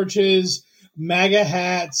tiki torches, MAGA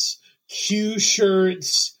hats, Q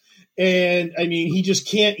shirts, and, I mean, he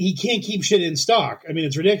can't keep shit in stock. I mean,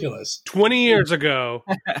 it's ridiculous. 20 years ago,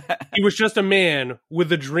 he was just a man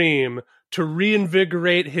with a dream to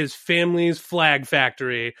reinvigorate his family's flag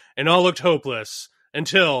factory, and all looked hopeless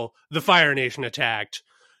until the Fire Nation attacked.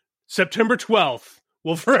 September 12th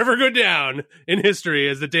will forever go down in history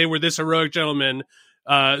as the day where this heroic gentleman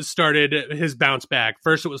started his bounce back.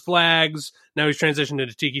 First it was flags, now he's transitioned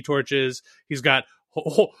into tiki torches. He's got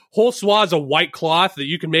whole swaths of white cloth that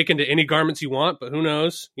you can make into any garments you want, but who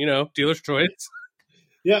knows? You know, dealer's choice.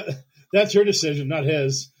 Yeah, that's your decision, not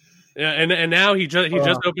his. Yeah, and now he just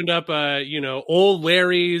opened up Old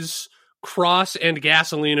Larry's Cross and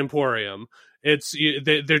Gasoline Emporium.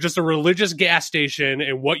 They're just a religious gas station,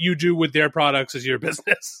 and what you do with their products is your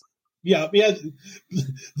business. Yeah.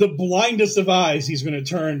 The blindest of eyes, he's going to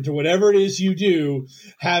turn to whatever it is you do,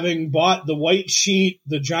 having bought the white sheet,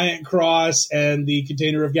 the giant cross, and the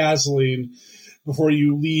container of gasoline before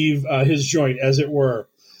you leave his joint, as it were.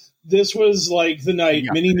 This was like the night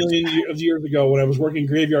many million of years ago when I was working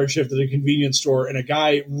graveyard shift at a convenience store, and a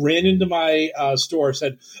guy ran into my store,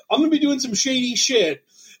 said, "I'm going to be doing some shady shit,"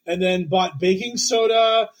 and then bought baking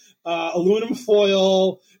soda, aluminum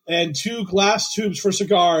foil, and 2 glass tubes for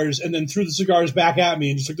cigars, and then threw the cigars back at me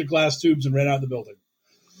and just took the glass tubes and ran out of the building.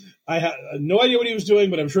 I had no idea what he was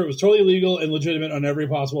doing, but I'm sure it was totally legal and legitimate on every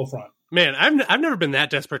possible front. Man, I've never been that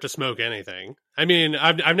desperate to smoke anything. I mean,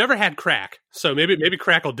 I've never had crack, so maybe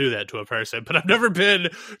crack will do that to a person. But I've never been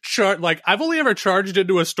I've only ever charged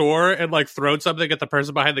into a store and like thrown something at the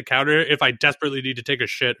person behind the counter if I desperately need to take a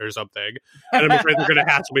shit or something, and I'm afraid they're going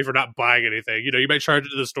to hassle me for not buying anything. You might charge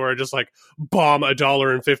into the store and just like bomb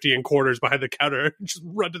 $1.50 in quarters behind the counter, and just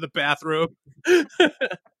run to the bathroom.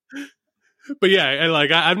 But yeah,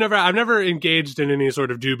 I've never engaged in any sort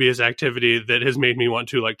of dubious activity that has made me want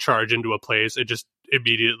to like charge into a place. It just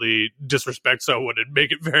immediately disrespect someone and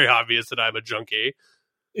make it very obvious that I'm a junkie.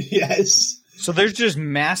 Yes. So there's just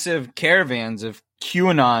massive caravans of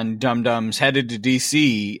QAnon dum-dums headed to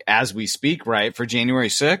DC as we speak, right, for January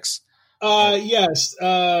 6th? Yes.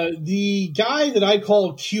 The guy that I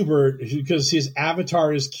call Qbert, because his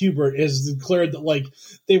avatar is Qbert, has declared that like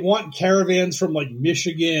they want caravans from like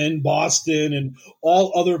Michigan, Boston, and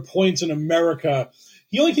all other points in America.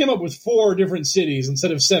 He only came up with 4 different cities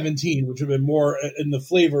instead of 17, which would have been more in the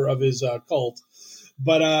flavor of his cult.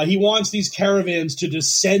 But he wants these caravans to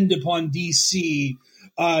descend upon DC,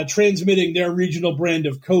 transmitting their regional brand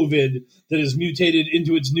of COVID that is mutated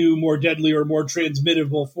into its new, more deadly or more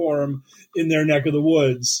transmittable form in their neck of the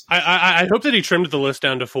woods. I hope that he trimmed the list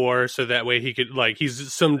down to 4 so that way he could, like,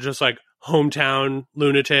 he's some just like hometown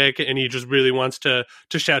lunatic and he just really wants to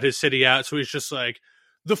shout his city out. So he's just like,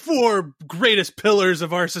 the 4 greatest pillars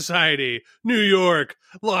of our society: New York,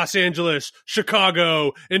 Los Angeles,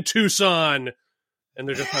 Chicago, and Tucson. And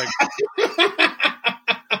they're just like,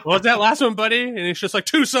 what's that last one, buddy? And it's just like,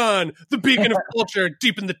 Tucson, the beacon of culture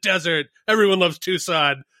deep in the desert. Everyone loves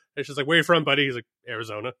Tucson. And it's just like, where are you from, buddy? He's like,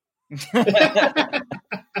 Arizona. I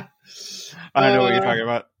know what you're talking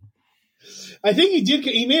about. I think he did.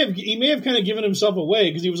 He may have kind of given himself away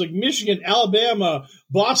because he was like Michigan, Alabama,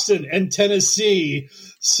 Boston, and Tennessee.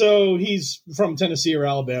 So he's from Tennessee or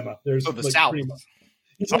Alabama. There's the South.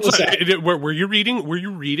 Were you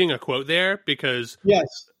reading a quote there? Because yes.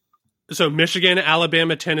 So Michigan,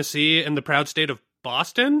 Alabama, Tennessee, and the proud state of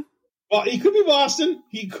Boston? Well, he could be Boston.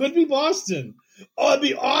 Oh, it'd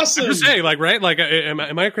be awesome. I'm just saying, like, right? Like, am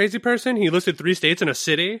I a crazy person? He listed 3 states and a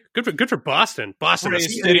city. Good for Boston. Boston,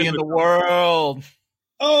 greatest city in the world.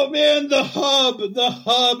 Oh man, the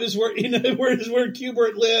hub is where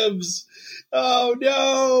Qbert lives. Oh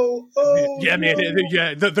no! Oh yeah, no. man.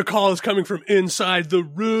 Yeah, the call is coming from inside the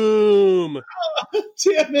room. Oh,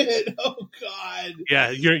 damn it! Oh god! Yeah,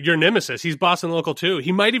 your nemesis. He's Boston local too.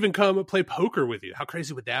 He might even come play poker with you. How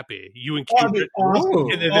crazy would that be? You and Qbert. Awesome.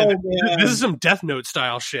 This is some Death Note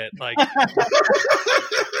style shit. Like,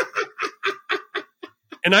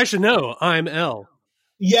 and I should know. I'm L.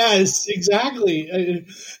 Yes, exactly.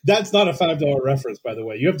 That's not a $5 reference, by the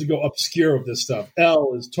way. You have to go obscure with this stuff.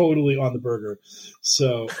 L is totally on the burger.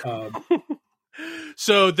 So,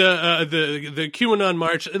 so the QAnon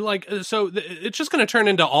march, it's just going to turn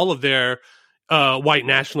into all of their white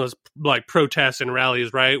nationalist like protests and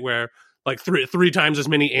rallies, right? Where like three times as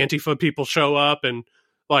many Antifa people show up, and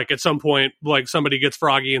like at some point, like somebody gets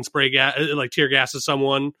froggy and spray gas, like tear gases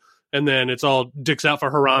someone, and then it's all dicks out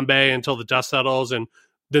for Harambe until the dust settles, and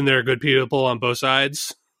then there are good people on both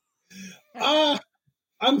sides. I'm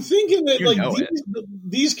thinking that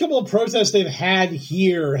these couple of protests they've had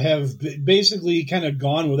here have basically kind of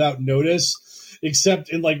gone without notice,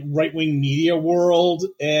 except in like right-wing media world.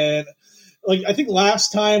 And like, I think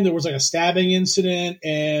last time there was like a stabbing incident,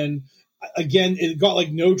 and again, it got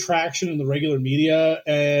like no traction in the regular media,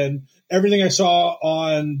 and everything I saw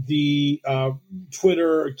on the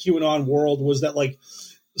Twitter QAnon world was that like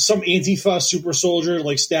some Antifa super soldier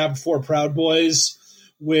like stabbed 4 Proud Boys,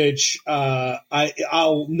 which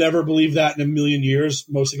I'll never believe that in a million years,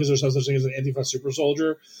 mostly because there's no such thing as an Antifa super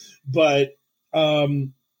soldier. But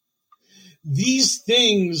these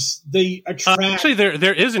things, they attract. Actually,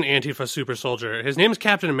 there is an Antifa super soldier. His name is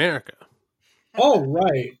Captain America. Oh,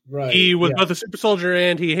 right. He was both a super soldier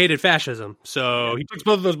and he hated fascism. So he ticks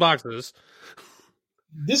both of those boxes.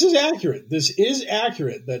 This is accurate.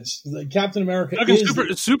 That's Captain America.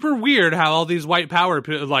 It's super weird how all these white power,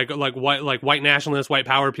 like white nationalist, white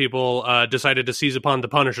power people, decided to seize upon the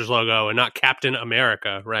Punisher's logo and not Captain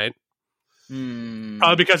America, right?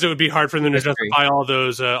 Probably because it would be hard for them to justify all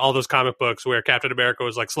those comic books where Captain America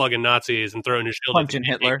was like slugging Nazis and throwing his shield, punching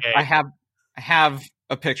Hitler. I have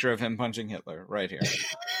a picture of him punching Hitler right here.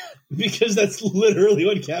 Because that's literally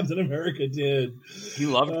what Captain America did. He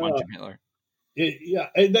loved punching Hitler.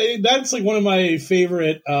 That's like one of my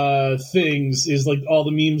favorite things is like all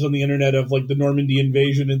the memes on the internet of like the Normandy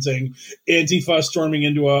invasion and saying Antifa storming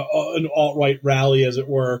into an alt-right rally, as it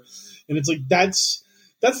were. And it's like, that's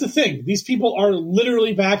the thing. These people are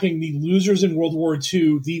literally backing the losers in World War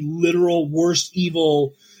II, the literal worst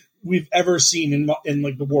evil we've ever seen in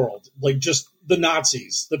like the world. Like just the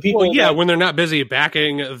Nazis, the people. Well, when they're not busy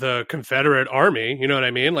backing the Confederate army, you know what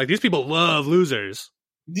I mean? Like these people love losers.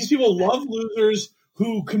 These people love losers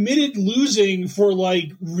who committed losing for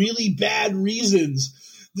like really bad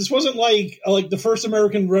reasons. This wasn't like the first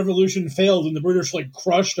American Revolution failed and the British like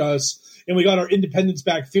crushed us and we got our independence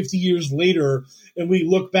back 50 years later. And we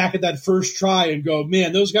look back at that first try and go,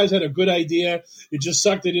 man, those guys had a good idea. It just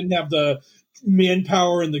sucked they didn't have the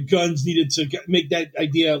manpower and the guns needed to make that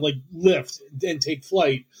idea like lift and take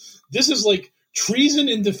flight. This is like treason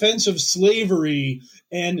in defense of slavery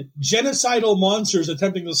and genocidal monsters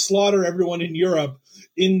attempting to slaughter everyone in Europe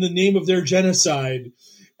in the name of their genocide.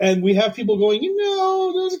 And we have people going,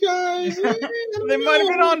 those guys, they might have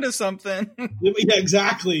been onto something. Yeah,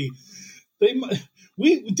 exactly.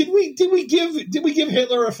 Did we give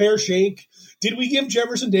Hitler a fair shake? Did we give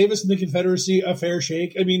Jefferson Davis and the Confederacy a fair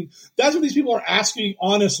shake? I mean, that's what these people are asking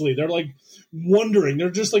honestly. They're like wondering. They're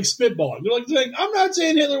just like spitballing. They're like saying, I'm not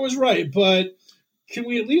saying Hitler was right, but can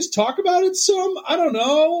we at least talk about it some? I don't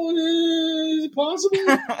know. Is it possible?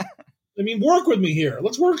 I mean, work with me here.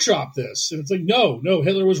 Let's workshop this. And it's like, no,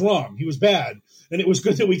 Hitler was wrong. He was bad. And it was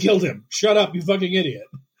good that we killed him. Shut up, you fucking idiot.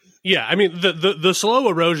 Yeah, I mean, the slow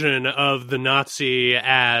erosion of the Nazi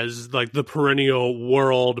as like the perennial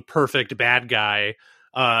world perfect bad guy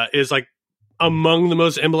is like among the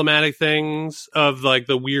most emblematic things of like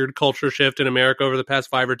the weird culture shift in America over the past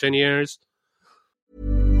 5 or 10 years.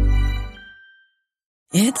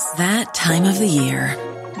 It's that time of the year.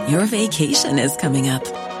 Your vacation is coming up.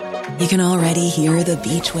 You can already hear the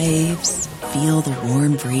beach waves, feel the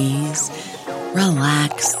warm breeze,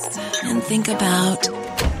 relax, and think about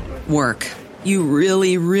work. You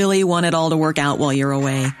really, really want it all to work out while you're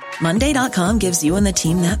away. Monday.com gives you and the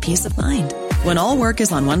team that peace of mind. When all work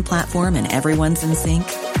is on one platform and everyone's in sync,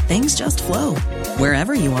 things just flow.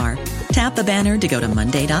 Wherever you are, tap the banner to go to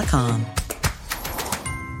Monday.com.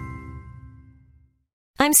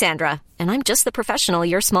 I'm Sandra, and I'm just the professional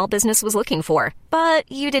your small business was looking for. But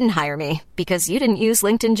you didn't hire me because you didn't use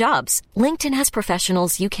LinkedIn Jobs. LinkedIn has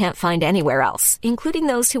professionals you can't find anywhere else, including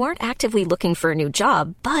those who aren't actively looking for a new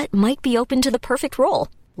job, but might be open to the perfect role,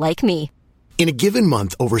 like me. In a given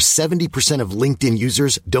month, over 70% of LinkedIn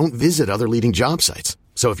users don't visit other leading job sites.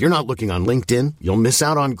 So if you're not looking on LinkedIn, you'll miss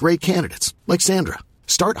out on great candidates like Sandra.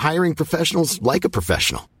 Start hiring professionals like a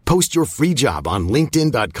professional. Post your free job on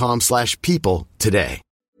linkedin.com/people today.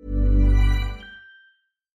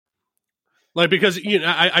 Like, because,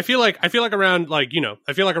 I feel like around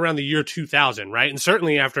the year 2000, right? And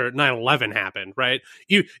certainly after 9/11 happened, right?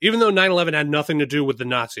 Even though 9/11 had nothing to do with the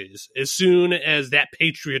Nazis, as soon as that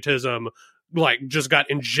patriotism, like, just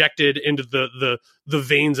got injected into the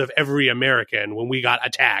veins of every American when we got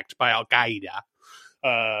attacked by Al Qaeda.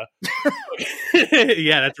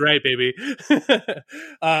 Yeah, that's right, baby.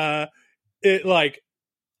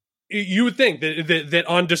 You would think that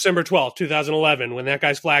on December 12th, 2011, when that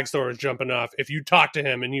guy's flag store was jumping off, if you talked to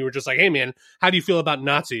him and you were just like, hey, man, how do you feel about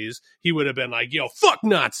Nazis? He would have been like, yo, fuck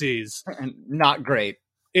Nazis. Not great.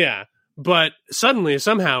 Yeah. But suddenly,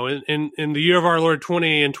 somehow, in the year of our Lord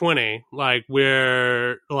 2020, like,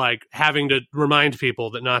 we're like having to remind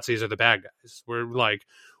people that Nazis are the bad guys. We're like,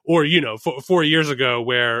 or, 4 years ago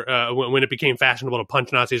where when it became fashionable to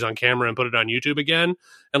punch Nazis on camera and put it on YouTube again,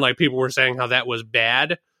 and like people were saying how that was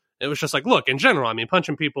bad. It was just like, look, in general, I mean,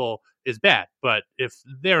 punching people is bad, but if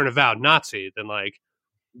they're an avowed Nazi, then like,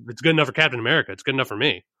 it's good enough for Captain America. It's good enough for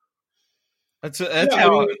me. That's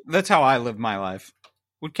how I live my life.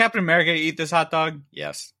 Would Captain America eat this hot dog?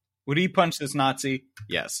 Yes. Would he punch this Nazi?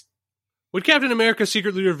 Yes. Would Captain America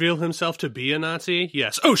secretly reveal himself to be a Nazi?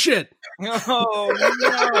 Yes. Oh shit! Oh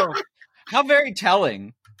no! How very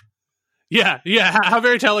telling. Yeah. How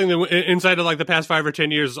very telling that inside of like the past 5 or 10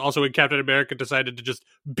 years is also when Captain America decided to just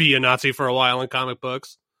be a Nazi for a while in comic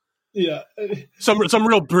books. Yeah. Some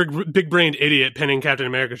real big-brained idiot penning Captain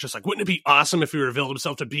America is just like, wouldn't it be awesome if he revealed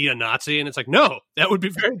himself to be a Nazi? And it's like, no, that would be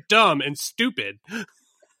very dumb and stupid.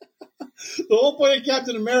 The whole point of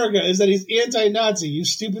Captain America is that he's anti-Nazi, you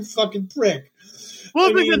stupid fucking prick.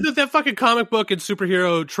 Well, that fucking comic book and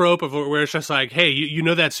superhero trope of where it's just like, hey, you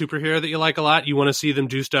know that superhero that you like a lot? You want to see them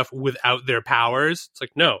do stuff without their powers? It's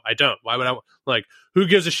like, no, I don't. Why would I? Like, who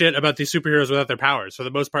gives a shit about these superheroes without their powers? For the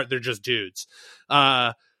most part, they're just dudes.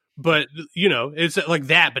 But, you know, it's like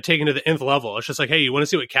that, but taken to the nth level. It's just like, hey, you want to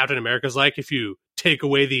see what Captain America's like if you take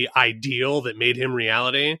away the ideal that made him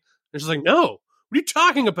reality? It's just like, no, what are you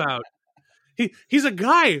talking about? He's a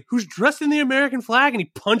guy who's dressed in the American flag and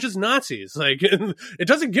he punches Nazis. Like, it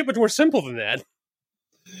doesn't get much more simple than that.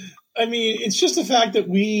 I mean, it's just the fact that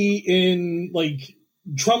we, in like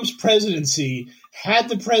Trump's presidency, had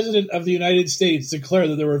the president of the United States declare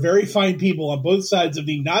that there were very fine people on both sides of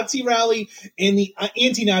the Nazi rally and the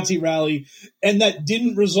anti-Nazi rally, and that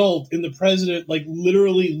didn't result in the president like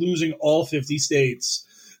literally losing all 50 states.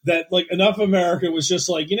 That like enough America was just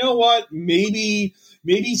like, you know what, maybe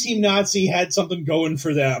Team Nazi had something going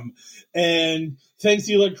for them. And thanks to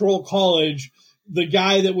the Electoral College, the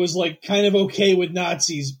guy that was like kind of okay with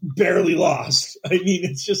Nazis barely lost. I mean,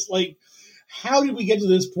 it's just like, how did we get to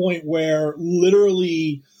this point where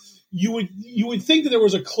literally you would think that there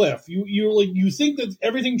was a cliff? You think that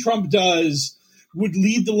everything Trump does would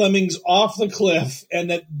lead the lemmings off the cliff and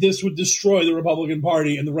that this would destroy the Republican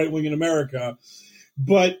Party and the right wing in America.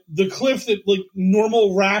 But the cliff that like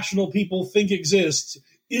normal rational people think exists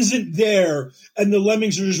isn't there, and the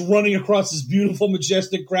lemmings are just running across this beautiful,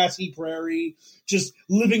 majestic, grassy prairie, just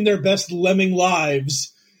living their best lemming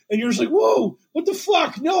lives. And you're just like, whoa, what the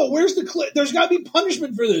fuck? No, where's the cliff? There's got to be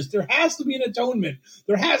punishment for this. There has to be an atonement.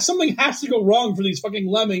 Something has to go wrong for these fucking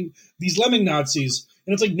lemming Nazis.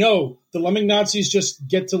 And it's like, no, the lemming Nazis just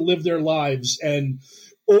get to live their lives, and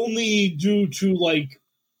only due to like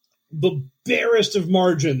the barest of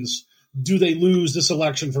margins do they lose this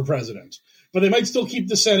election for president. But they might still keep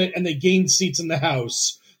the Senate, and they gain seats in the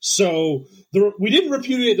House. So we didn't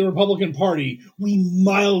repudiate the Republican Party. We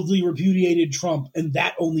mildly repudiated Trump, and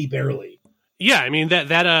that only barely. Yeah, I mean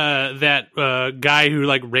that guy who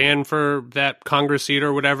like ran for that Congress seat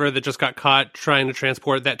or whatever that just got caught trying to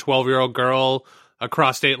transport that 12-year-old girl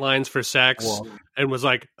across state lines for sex. Whoa. And was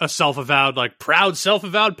like a proud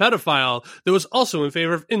self-avowed pedophile that was also in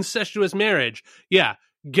favor of incestuous marriage. Yeah,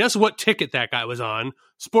 guess what ticket that guy was on?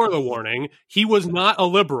 Spoiler warning, he was not a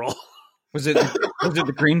liberal. Was it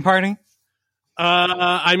the Green Party?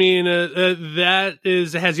 I mean, that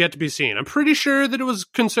has yet to be seen. I'm pretty sure that it was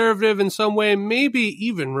conservative in some way, maybe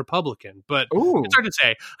even Republican, but It's hard to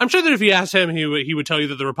say. I'm sure that if you asked him, he would tell you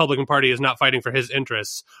that the Republican Party is not fighting for his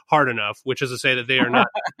interests hard enough, which is to say that they are not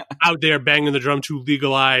out there banging the drum to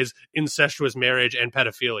legalize incestuous marriage and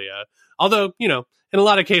pedophilia. Although, you know, in a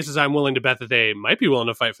lot of cases, I'm willing to bet that they might be willing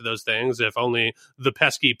to fight for those things if only the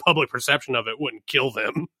pesky public perception of it wouldn't kill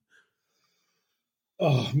them.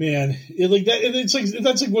 Oh man, that's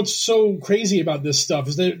like what's so crazy about this stuff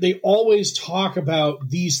is that they always talk about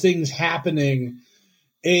these things happening,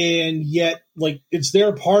 and yet like it's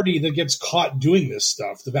their party that gets caught doing this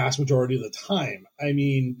stuff the vast majority of the time. I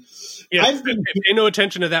mean, yeah, pay no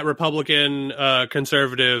attention to that Republican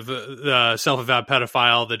conservative self-avowed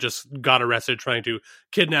pedophile that just got arrested trying to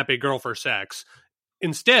kidnap a girl for sex.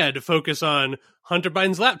 Instead, focus on Hunter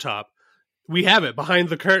Biden's laptop. We have it behind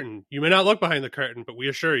the curtain. You may not look behind the curtain, but we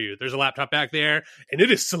assure you there's a laptop back there, and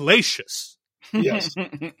it is salacious. Yes.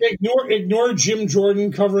 Ignore Jim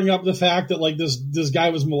Jordan covering up the fact that like this guy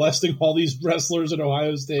was molesting all these wrestlers at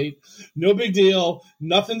Ohio State. No big deal.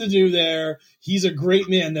 Nothing to do there. He's a great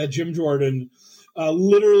man, that Jim Jordan.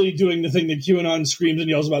 Literally doing the thing that QAnon screams and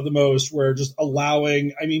yells about the most, where just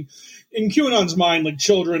allowing, I mean, in QAnon's mind, like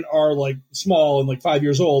children are like small and like 5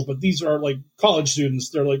 years old, but these are like college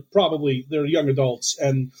students. They're like they're young adults,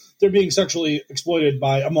 and they're being sexually exploited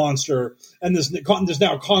by a monster. And this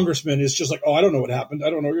now congressman is just like, oh, I don't know what happened.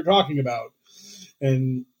 I don't know what you're talking about.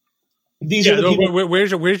 And these are the people.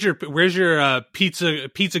 Where's your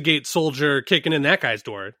Pizzagate soldier kicking in that guy's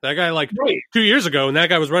door? That guy, like 2 years ago, when that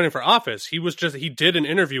guy was running for office, he did an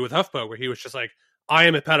interview with HuffPo where he was just like, I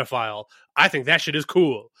am a pedophile. I think that shit is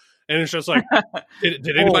cool. And it's just like, did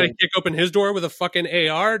anybody kick open his door with a fucking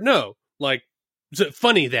AR? No. Like,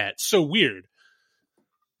 funny that. So weird.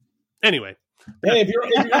 Anyway, Hey, if you're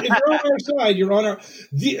on our side, you're on our.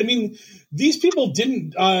 These people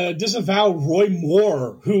didn't disavow Roy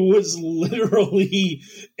Moore, who was literally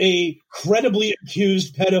a credibly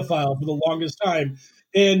accused pedophile for the longest time,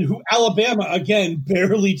 and who Alabama again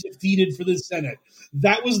barely defeated for the Senate.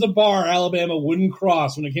 That was the bar Alabama wouldn't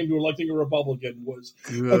cross when it came to electing a Republican. Was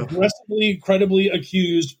aggressively, credibly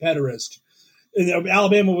accused pederast. And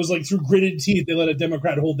Alabama was like through gritted teeth. They let a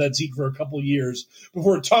Democrat hold that seat for a couple of years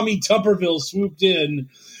before Tommy Tupperville swooped in,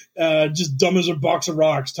 just dumb as a box of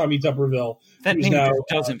rocks. Tommy Tupperville. That name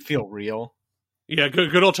doesn't feel real. Yeah,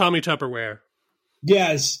 good old Tommy Tupperware.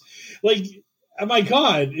 Yes, like oh my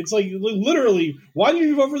God, it's like literally. Why did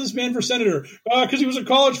you vote for this man for senator? Because he was a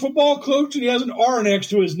college football coach and he has an R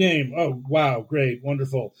next to his name. Oh wow, great,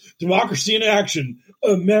 wonderful, democracy in action,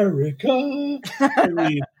 America.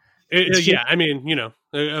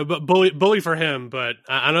 Bully for him, but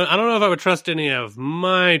I don't know if I would trust any of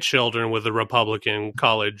my children with a Republican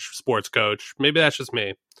college sports coach. Maybe that's just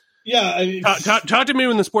me. Yeah, talk to me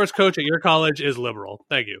when the sports coach at your college is liberal.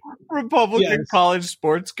 Thank you. Republican college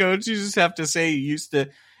sports coach. You just have to say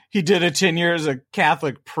he did a 10 years as a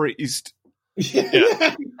Catholic priest.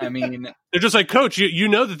 Yeah. I mean, they're just like, Coach, you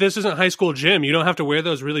know that this isn't high school gym. You don't have to wear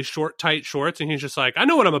those really short, tight shorts. And he's just like, I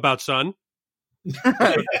know what I'm about, son.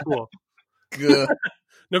 Cool. Good.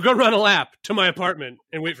 No, go run a lap to my apartment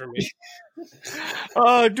and wait for me.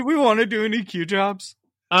 Do we want to do any Q jobs?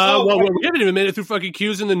 We haven't even made it through fucking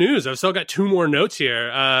Q's in the news. I've still got 2 more notes here.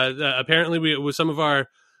 Apparently, with some of our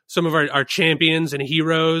champions and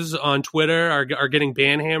heroes on Twitter are getting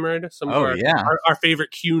banhammered. Some of our favorite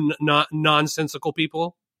Q nonsensical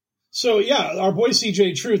people. So, yeah, our boy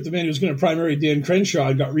CJ Truth, the man who's going to primary Dan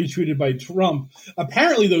Crenshaw, got retweeted by Trump.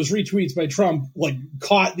 Apparently, those retweets by Trump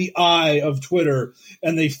caught the eye of Twitter,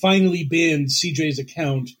 and they finally banned CJ's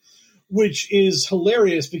account, which is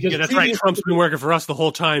hilarious because that's right. Trump's been working for us the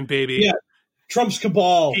whole time, baby. Yeah, Trump's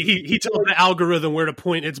cabal. He told the algorithm where to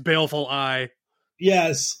point its baleful eye.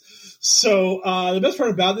 Yes. So the best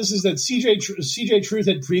part about this is that CJ Truth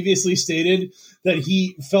had previously stated that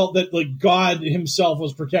he felt that God himself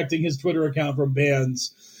was protecting his Twitter account from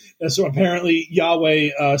bans. And so apparently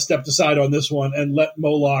Yahweh stepped aside on this one and let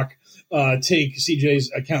Moloch take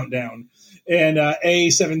CJ's account down. And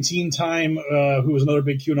A17 Time, who was another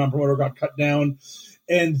big QAnon promoter, got cut down.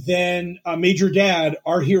 And then Major Dad,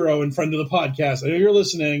 our hero and friend of the podcast, I know you're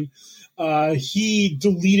listening, he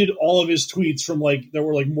deleted all of his tweets from that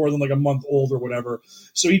were more than a month old or whatever.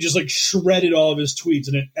 So he just shredded all of his tweets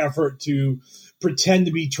in an effort to pretend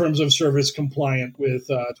to be terms of service compliant with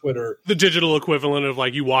Twitter. The digital equivalent of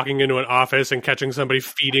you walking into an office and catching somebody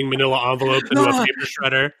feeding manila envelopes into a paper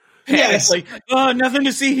shredder. Yes. Nothing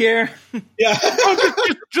to see here. Yeah.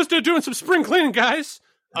 just doing some spring cleaning, guys.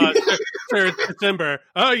 It's December.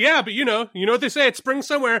 Oh yeah, but you know what they say. It's spring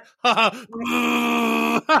somewhere.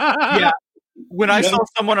 Yeah. When I saw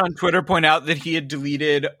someone on Twitter point out that he had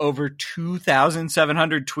deleted over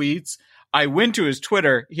 2,700 tweets, I went to his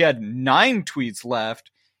Twitter. He had 9 tweets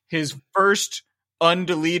left. His first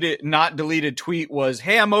not deleted tweet was,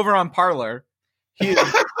 "Hey, I'm over on Parler."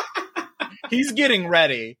 He's getting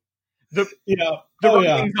ready. The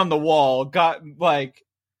writing's on the wall. God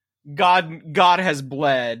has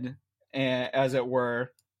bled, as it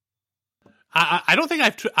were. I don't think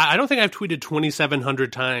I've tweeted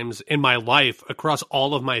 2,700 times in my life across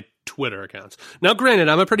all of my Twitter accounts. Now, granted,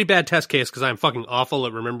 I'm a pretty bad test case because I'm fucking awful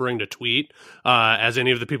at remembering to tweet, as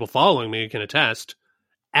any of the people following me can attest.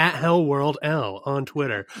 At HellWorldL on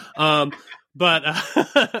Twitter. But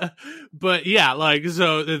yeah,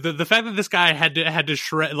 so the fact that this guy had to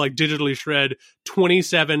shred, digitally shred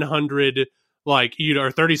 2,700,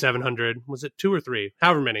 or 3,700, was it 2 or 3?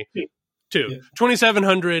 However many. 2. Yeah.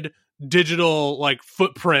 2,700 digital,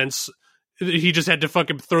 footprints. He just had to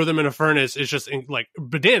fucking throw them in a furnace. Is just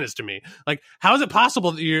bananas to me. How is it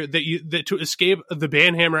possible that to escape the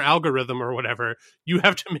banhammer algorithm or whatever, you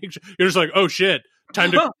have to make sure you're just oh shit,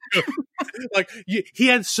 time to go. He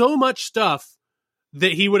had so much stuff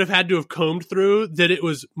that he would have had to have combed through that it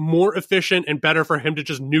was more efficient and better for him to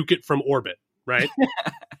just nuke it from orbit, right?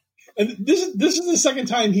 And this is the second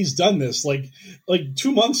time he's done this.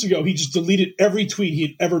 2 months ago, he just deleted every tweet he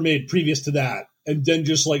had ever made previous to that, and then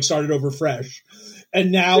just started over fresh.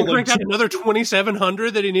 And now he cranked out another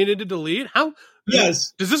 2,700 that he needed to delete. How?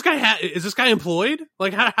 Yes. Does this guy is this guy employed?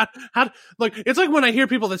 How? It's like when I hear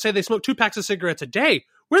people that say they smoke 2 packs of cigarettes a day.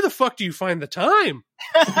 Where the fuck do you find the time?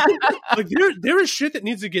 There is shit that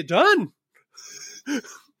needs to get done.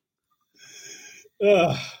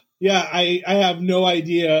 Yeah, I have no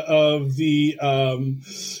idea of the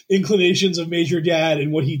inclinations of Major Dad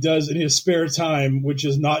and what he does in his spare time, which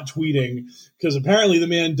is not tweeting, because apparently the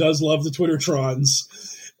man does love the Twittertrons.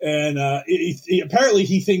 And apparently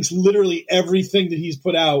he thinks literally everything that he's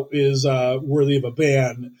put out is worthy of a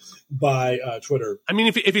ban by Twitter. I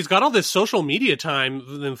mean, if he's got all this social media time,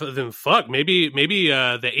 then fuck. Maybe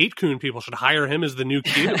the 8kun people should hire him as the new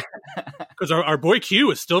Q. Because our boy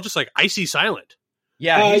Q is still just like icy silent.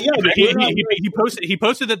 Yeah, he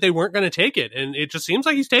posted that they weren't going to take it, and it just seems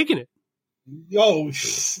like he's taking it. Oh,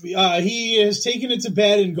 he has taken it to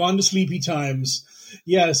bed and gone to sleepy times.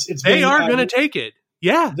 Yes, they are going to take it.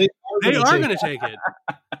 Yeah, they are going to take it.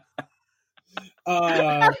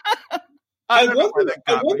 I wonder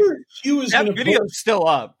if Q is going to. That video is still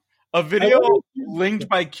up. A video linked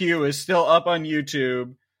by Q is still up on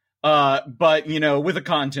YouTube, but with a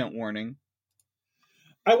content warning.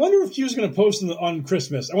 I wonder if Q's going to post on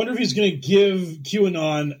Christmas. I wonder if he's going to give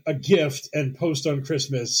QAnon a gift and post on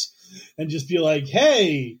Christmas and just be like,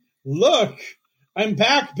 "Hey, look, I'm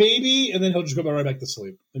back, baby," and then he'll just go right back to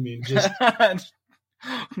sleep. I mean, just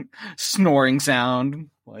snoring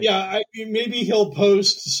sound. Maybe he'll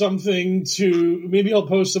post something maybe he'll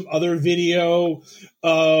post some other video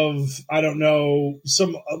of, I don't know,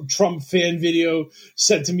 some Trump fan video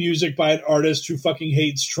set to music by an artist who fucking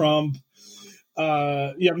hates Trump.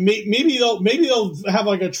 Maybe they'll have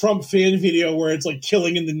like a Trump fan video where it's like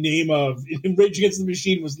killing in the name of. Rage Against the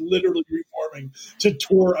Machine was literally reforming to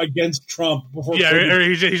tour against Trump before. Yeah, or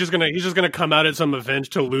he's just gonna come out at some event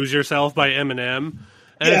to "Lose Yourself" by Eminem,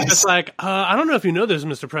 and It's just like, I don't know if you know this,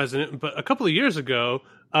 Mr. President, but a couple of years ago,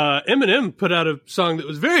 Eminem put out a song that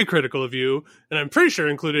was very critical of you, and I'm pretty sure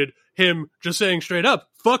included him just saying straight up,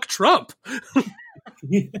 "Fuck Trump."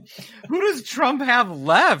 Who does Trump have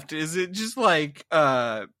left? Is it just like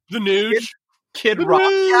the Noosh? Kid Rock?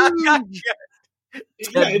 Yeah,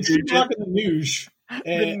 it's Kid Rock and the Noosh.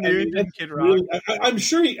 And, Kid Rock. Really, I'm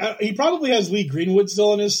sure he probably has Lee Greenwood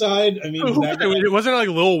still on his side. I mean, it wasn't like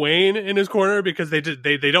Lil Wayne in his corner because they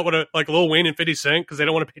don't want to, like, Lil Wayne and 50 Cent because they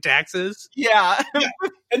don't want to pay taxes. Yeah.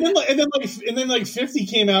 And then 50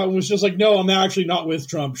 came out and was just like, "No, I'm actually not with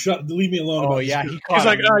Trump. Leave me alone." Oh yeah, he's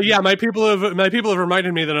like, my people have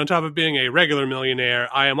reminded me that on top of being a regular millionaire,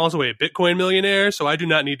 I am also a Bitcoin millionaire, so I do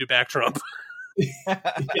not need to back Trump.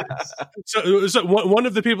 Yes. So one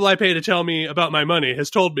of the people I pay to tell me about my money has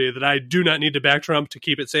told me that I do not need to back Trump to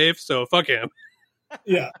keep it safe. So fuck him.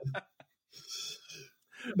 Yeah.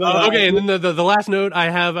 Okay, and then the last note I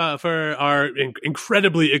have for our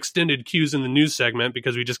incredibly extended Q's in the news segment,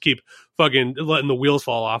 because we just keep fucking letting the wheels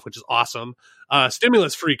fall off, which is awesome.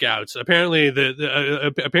 Stimulus freakouts. Apparently,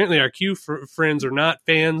 apparently our Q friends are not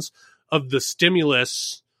fans of the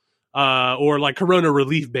stimulus or like Corona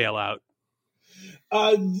relief bailout.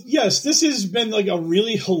 Yes, this has been like a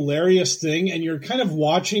really hilarious thing, and you're kind of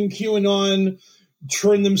watching QAnon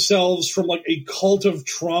turn themselves from like a cult of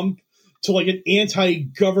Trump to like an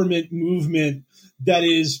anti-government movement that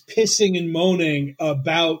is pissing and moaning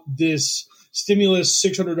about this stimulus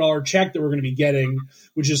 $600 check that we're going to be getting,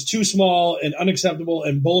 which is too small and unacceptable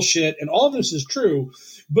and bullshit. And all of this is true,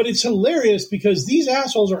 but it's hilarious because these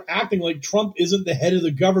assholes are acting like Trump isn't the head of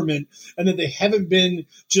the government and that they haven't been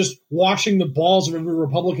just washing the balls of every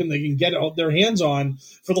Republican they can get their hands on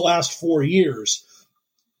for the last 4 years.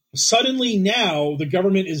 Suddenly now the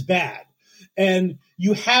government is bad. And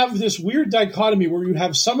you have this weird dichotomy where you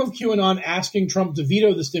have some of QAnon asking Trump to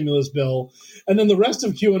veto the stimulus bill, and then the rest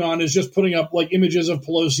of QAnon is just putting up like images of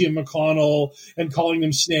Pelosi and McConnell and calling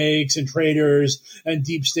them snakes and traitors and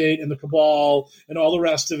deep state and the cabal and all the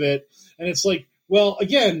rest of it. And it's like, well,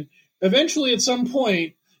 again, eventually at some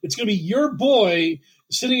point, it's going to be your boy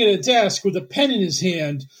sitting at a desk with a pen in his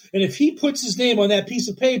hand, and if he puts his name on that piece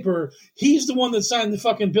of paper, he's the one that signed the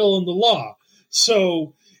fucking bill into law.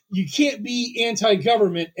 So you can't be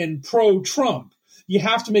anti-government and pro-Trump. You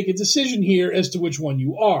have to make a decision here as to which one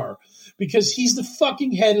you are, because he's the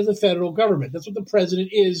fucking head of the federal government. That's what the president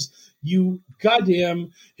is, you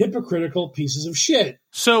goddamn hypocritical pieces of shit.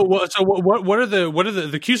 So what are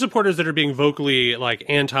the Q supporters that are being vocally like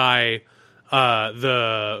anti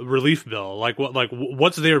the relief bill?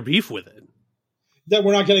 What's their beef with it? That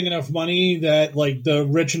we're not getting enough money, that like the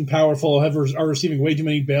rich and powerful are receiving way too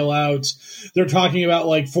many bailouts. They're talking about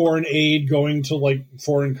like foreign aid going to like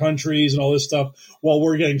foreign countries and all this stuff while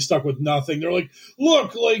we're getting stuck with nothing. They're like,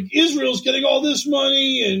 look, like Israel's getting all this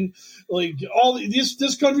money and like all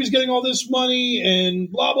this country's getting all this money and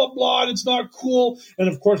blah, blah, blah. And it's not cool. And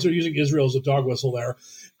of course they're using Israel as a dog whistle there.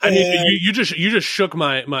 I mean, you just shook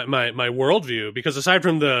my worldview, because aside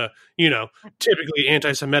from the, typically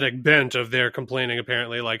anti-Semitic bent of their complaining,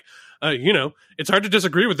 apparently, like, it's hard to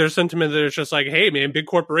disagree with their sentiment that it's just like, hey, man, big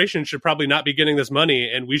corporations should probably not be getting this money,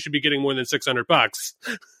 and we should be getting more than $600.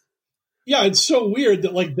 Yeah, it's so weird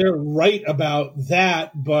that like they're right about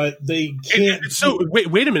that, but they can't. So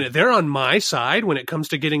wait a minute, they're on my side when it comes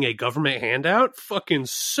to getting a government handout? Fucking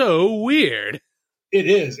so weird. It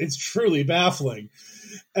is. It's truly baffling.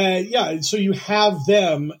 So you have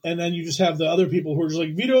them, and then you just have the other people who are just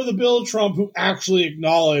like, veto the bill, Trump, who actually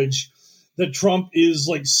acknowledge that Trump is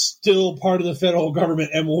like still part of the federal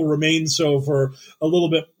government and will remain so for a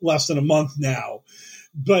little bit less than a month now.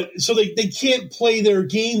 But so they can't play their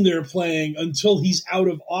game they're playing until he's out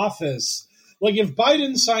of office. Like if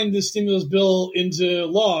Biden signed this stimulus bill into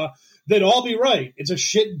law, they'd all be right. It's a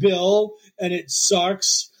shit bill and it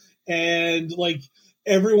sucks. And like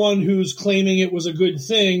everyone who's claiming it was a good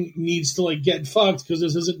thing needs to like get fucked because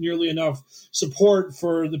this isn't nearly enough support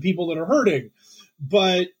for the people that are hurting.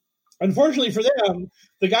 But unfortunately for them,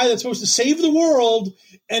 the guy that's supposed to save the world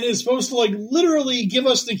and is supposed to like literally give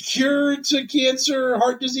us the cure to cancer,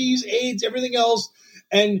 heart disease, AIDS, everything else,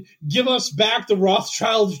 and give us back the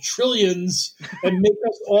Rothschild trillions and make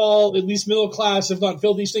us all at least middle class, if not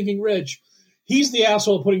filthy, stinking rich. He's the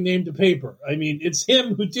asshole putting name to paper. I mean, it's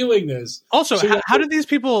him who's doing this. Also, so how do these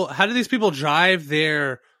people drive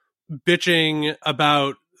their bitching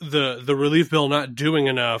about the relief bill not doing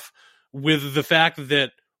enough with the fact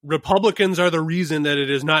that Republicans are the reason that it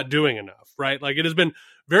is not doing enough, right? Like it has been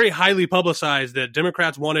very highly publicized that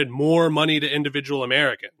Democrats wanted more money to individual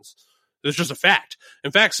Americans. It's just a fact. In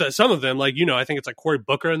fact, some of them, like, I think it's like Cory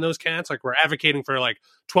Booker and those cats, like were advocating for like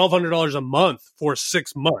 $1,200 a month for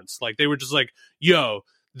 6 months. Like they were just like, yo,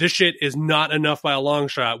 this shit is not enough by a long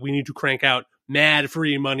shot. We need to crank out mad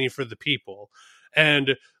free money for the people.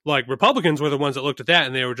 And like Republicans were the ones that looked at that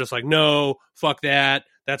and they were just like, no, fuck that.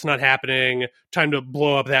 That's not happening. Time to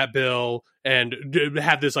blow up that bill and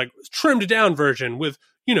have this like trimmed down version with,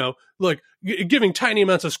 like giving tiny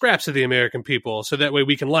amounts of scraps to the American people. So that way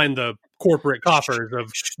we can line the corporate coffers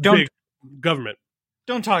of big government.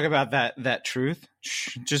 Don't talk about that truth.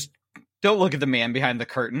 Just don't look at the man behind the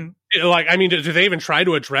curtain. Like, I mean, do they even try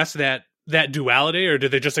to address that duality, or do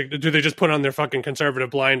they just put on their fucking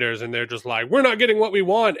conservative blinders and they're just like, we're not getting what we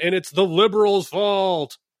want and it's the liberals'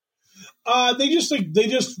 fault? They just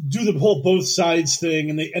do the whole both sides thing,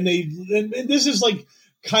 and this is like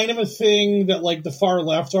kind of a thing that like the far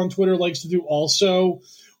left on Twitter likes to do also,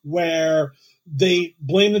 where they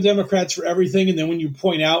blame the Democrats for everything, and then when you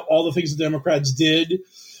point out all the things the Democrats did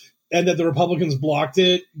and that the Republicans blocked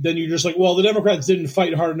it, then you're just like, well, the Democrats didn't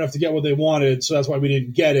fight hard enough to get what they wanted, so that's why we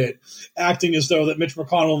didn't get it, acting as though that Mitch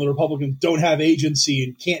McConnell and the Republicans don't have agency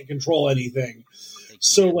and can't control anything.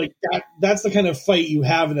 So like that's the kind of fight you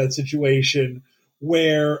have in that situation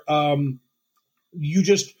where you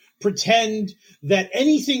just pretend that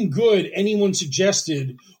anything good anyone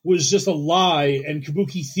suggested was just a lie and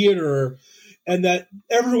kabuki theater, and that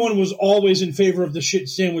everyone was always in favor of the shit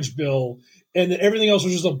sandwich bill, and that everything else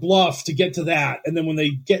was just a bluff to get to that. And then when they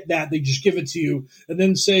get that, they just give it to you and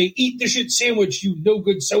then say, eat the shit sandwich, you no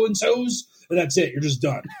good so-and-sos. And that's it. You're just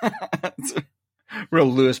done. Real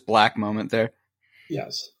Lewis Black moment there.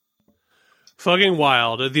 Yes. Fucking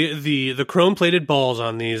wild. The chrome-plated balls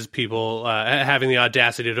on these people having the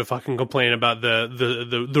audacity to fucking complain about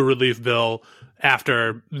the relief bill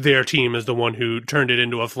after their team is the one who turned it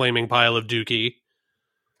into a flaming pile of dookie.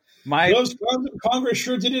 Those clowns in Congress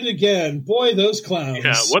sure did it again. Boy, those clowns.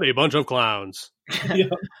 Yeah, what a bunch of clowns. Yeah.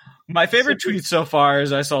 My favorite tweet so far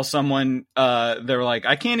is I saw someone, they're like,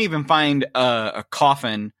 I can't even find a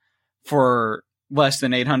coffin for less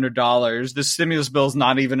than $800. The stimulus bill's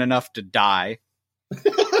not even enough to die.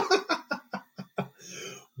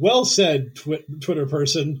 Well said, Twitter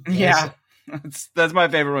person. Yeah, that's my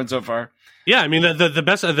favorite one so far. Yeah, I mean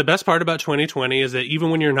the best part about 2020 is that even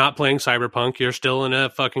when you're not playing Cyberpunk, you're still in a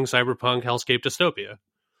fucking Cyberpunk hellscape dystopia.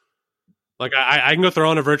 Like I can go throw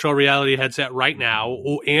on a virtual reality headset right now,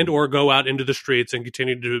 or go out into the streets and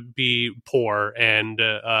continue to be poor and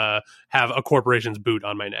have a corporation's boot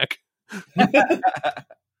on my neck.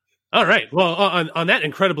 All right. Well, on that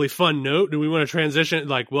incredibly fun note, do we want to transition?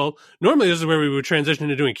 Like, well, normally this is where we would transition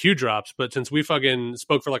to doing Q drops, but since we fucking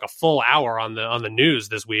spoke for like a full hour on the news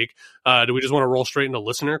this week, do we just want to roll straight into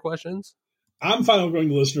listener questions? I'm fine with going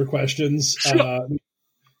to listener questions. Sure.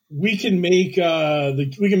 We can make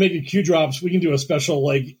a Q drops. We can do a special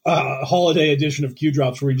like holiday edition of Q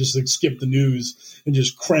drops where we just like skip the news and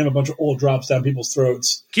just cram a bunch of old drops down people's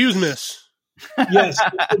throats. Q's miss. Yes,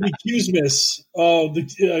 the Cusmas. Oh,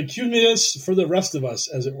 the Cumulus for the rest of us,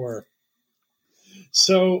 as it were.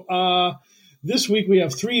 So this week we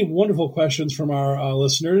have 3 wonderful questions from our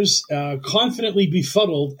listeners. Confidently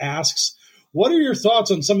Befuddled asks, what are your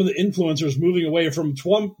thoughts on some of the influencers moving away from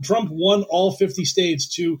Trump won all 50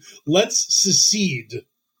 states to let's secede?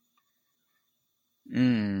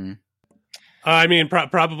 I mean,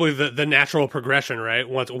 probably the natural progression, right?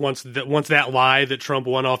 Once that lie that Trump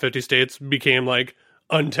won all 50 states became like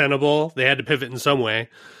untenable, they had to pivot in some way.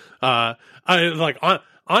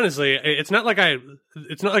 Honestly, it's not like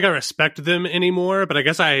I respect them anymore, but I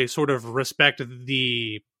guess I sort of respect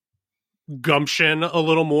the gumption a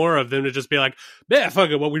little more of them to just be like, yeah,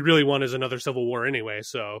 fuck it, what we really want is another civil war anyway.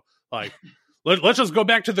 So like, let's just go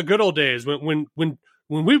back to the good old days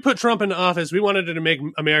when we put Trump into office, we wanted to make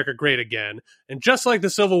America great again. And just like the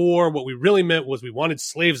Civil War, what we really meant was we wanted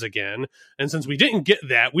slaves again. And since we didn't get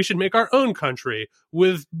that, we should make our own country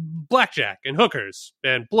with blackjack and hookers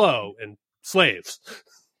and blow and slaves.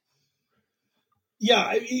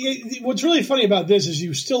 Yeah, what's really funny about this is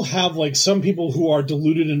you still have like some people who are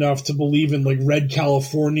deluded enough to believe in like Red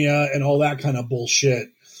California and all that kind of bullshit.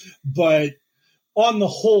 But on the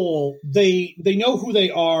whole, they know who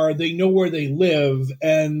they are, they know where they live,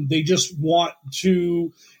 and they just want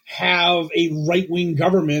to have a right-wing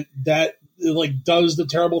government that like does the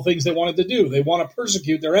terrible things they wanted to do. They want to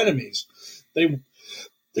persecute their enemies. They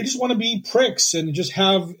just want to be pricks and just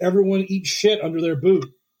have everyone eat shit under their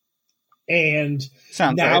boot. And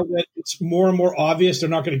that it's more and more obvious they're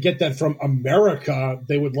not going to get that from America,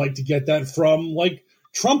 they would like to get that from like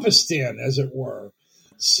Trumpistan, as it were.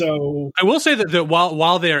 So I will say that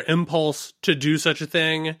while their impulse to do such a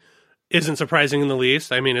thing isn't surprising in the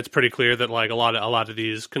least, I mean, it's pretty clear that like a lot of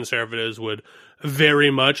these conservatives would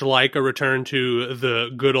very much like a return to the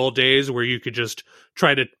good old days where you could just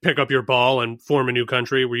try to pick up your ball and form a new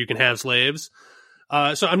country where you can have slaves.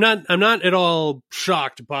 So I'm not at all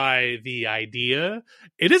shocked by the idea.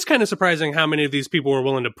 It is kind of surprising how many of these people were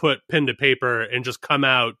willing to put pen to paper and just come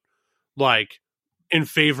out like in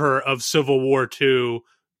favor of Civil War II,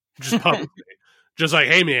 just publicly, just like,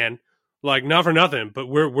 hey man, like not for nothing, but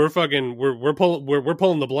we're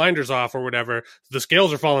pulling the blinders off or whatever. The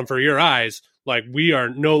scales are falling for your eyes. Like we are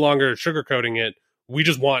no longer sugarcoating it. We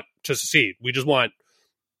just want to secede. We just want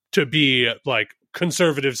to be like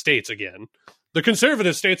conservative states again. The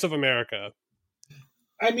conservative states of America.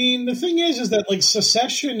 I mean, the thing is that like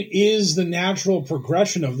secession is the natural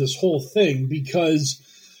progression of this whole thing because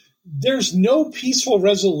there's no peaceful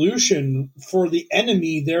resolution for the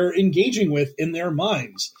enemy they're engaging with in their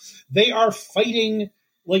minds. They are fighting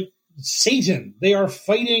like Satan. They are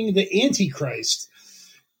fighting the Antichrist.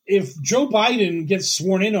 If Joe Biden gets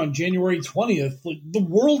sworn in on January 20th, like, the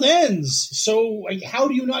world ends. So like, how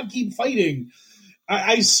do you not keep fighting?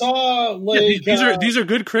 I saw like these are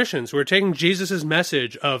good Christians who are taking Jesus's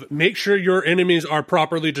message of make sure your enemies are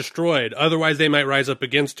properly destroyed, otherwise they might rise up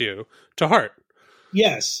against you to heart.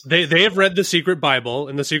 Yes, they have read the secret Bible,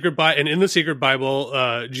 and in the secret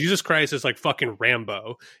Bible, Jesus Christ is like fucking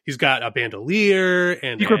Rambo. He's got a bandolier,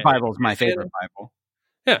 and secret Bible is my favorite Bible.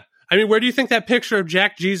 Yeah, I mean, where do you think that picture of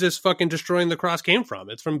Jack Jesus fucking destroying the cross came from?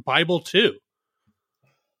 It's from Bible 2.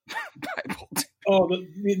 Bible 2. Oh,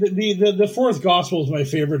 the fourth gospel is my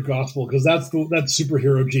favorite gospel because that's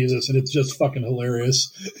superhero Jesus, and it's just fucking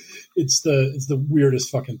hilarious. It's the weirdest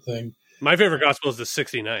fucking thing. My favorite gospel is the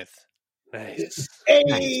 69th. Nice. Hey!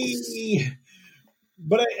 Nice.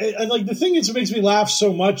 But I like the thing is, what makes me laugh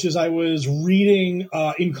so much is I was reading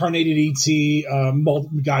Incarnated ET,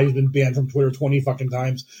 guy who's been banned from Twitter 20 fucking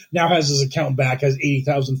times, now has his account back, has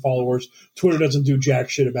 80,000 followers. Twitter doesn't do jack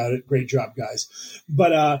shit about it. Great job, guys.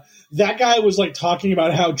 But that guy was like talking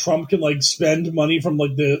about how Trump can like spend money from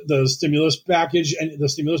like the stimulus package and the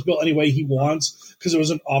stimulus bill any way he wants because it was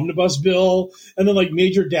an omnibus bill. And then like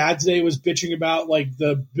Major Dad today was bitching about like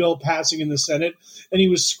the bill passing in the Senate, and he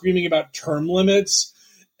was screaming about term limits.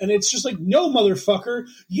 And it's just like, no, motherfucker,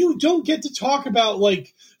 you don't get to talk about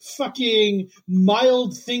like fucking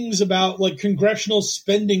mild things about like congressional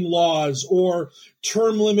spending laws or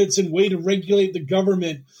term limits and way to regulate the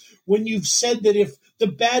government when you've said that if the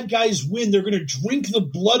bad guys win, they're going to drink the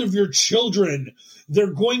blood of your children.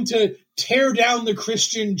 They're going to tear down the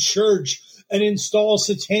Christian church and install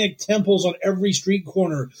satanic temples on every street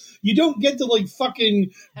corner. You don't get to like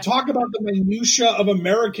fucking talk about the minutia of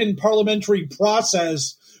American parliamentary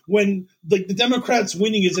process when like the Democrats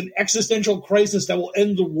winning is an existential crisis that will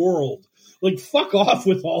end the world. Like, fuck off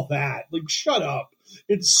with all that. Like, shut up.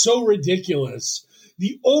 It's so ridiculous.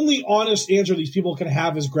 The only honest answer these people can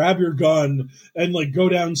have is grab your gun and like go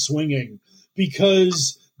down swinging,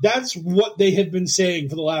 because That's what they have been saying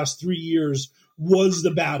for the last 3 years was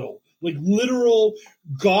the battle. Like literal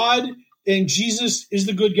God and Jesus is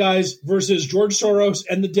the good guys versus George Soros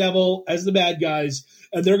and the devil as the bad guys.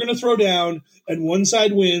 And they're going to throw down and one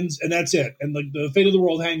side wins and that's it. And like the fate of the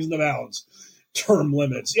world hangs in the balance. Term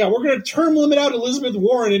limits. Yeah, we're going to term limit out Elizabeth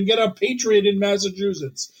Warren and get a patriot in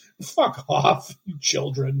Massachusetts. Fuck off, you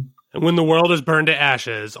children. And when the world is burned to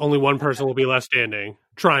ashes, only one person will be left standing.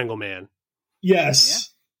 Triangle Man.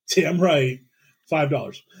 Yes. Yeah. Damn right.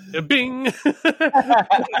 $5. Bing.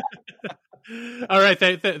 All right.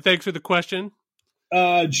 Thanks for the question.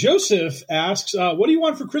 Joseph asks, what do you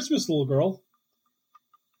want for Christmas, little girl?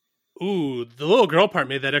 Ooh, the little girl part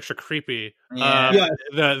made that extra creepy. Yeah.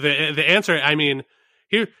 The answer, I mean,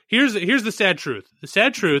 here's the sad truth. The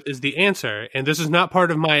sad truth is the answer, and this is not part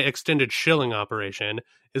of my extended shilling operation,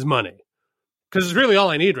 is money. Because it's really all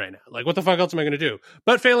I need right now. Like, what the fuck else am I going to do?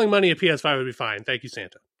 But failing money, a PS5 would be fine. Thank you,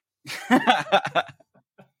 Santa.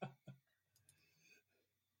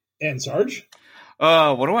 And Sarge?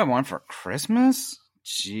 What do I want for Christmas?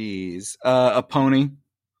 Jeez. A pony.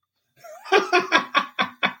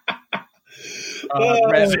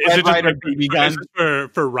 Is it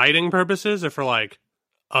for writing purposes or for like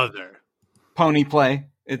other pony play?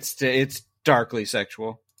 It's darkly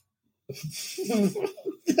sexual.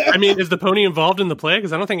 I mean, is the pony involved in the play?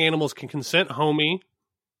 Because I don't think animals can consent, homie.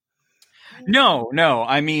 No.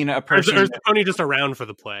 I mean, a person. Or is the pony just around for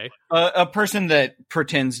the play? A person that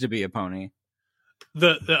pretends to be a pony.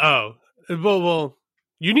 Well.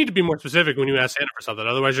 You need to be more specific when you ask Santa for something.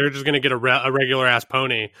 Otherwise, you're just going to get a regular ass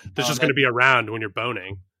pony that's just going to be around when you're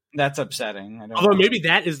boning. That's upsetting. Although maybe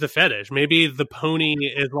that is the fetish. Maybe the pony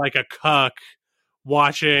is like a cuck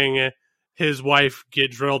watching his wife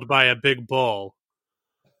get drilled by a big bull.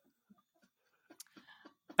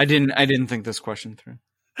 I didn't think this question through.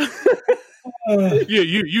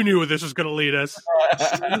 You knew where this was going to lead us.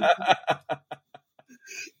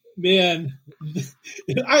 Man,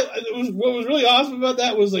 what was really awesome about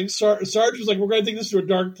that was like Sarge was like, we're going to take this to a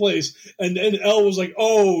dark place, and Elle was like,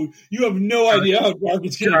 oh, you have no idea how dark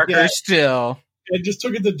it's going to get. Darker still. And just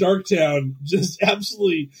took it to Darktown. Just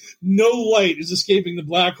absolutely no light is escaping the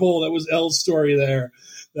black hole. That was Elle's story there.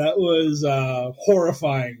 That was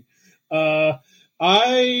horrifying.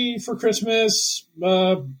 For Christmas,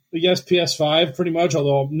 I guess PS5 pretty much,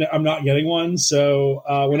 although I'm not getting one. So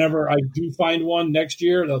whenever I do find one next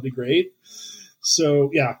year, that'll be great. So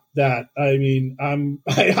yeah, that. I mean,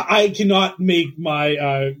 I cannot make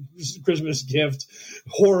my Christmas gift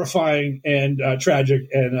horrifying and tragic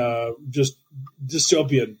and just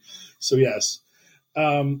dystopian. So yes.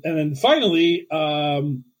 And then finally,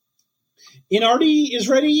 Inardi is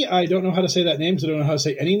ready. I don't know how to say that name because I don't know how to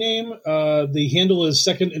say any name. The handle is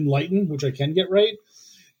Second Enlighten, which I can get right.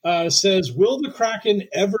 Says, will the Kraken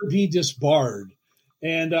ever be disbarred?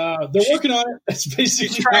 And they're working on it. That's basically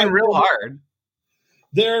He's trying real hard.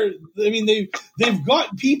 They've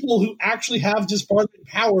got people who actually have disbarment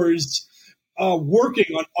powers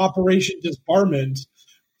working on Operation Disbarment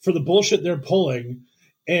for the bullshit they're pulling.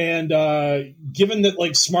 And given that,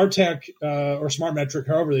 like, Smartech or Smartmetric,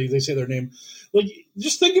 however they say their name, like,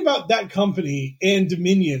 just think about that company and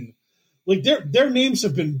Dominion. Like, their names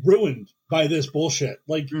have been ruined by this bullshit.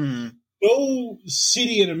 Like, no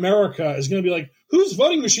city in America is going to be like, whose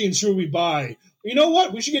voting machines should we buy? You know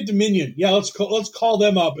what? We should get Dominion. Yeah, let's call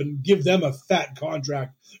them up and give them a fat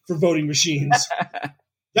contract for voting machines.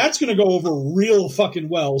 That's going to go over real fucking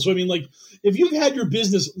well. So, I mean, like, if you've had your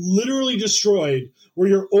business literally destroyed where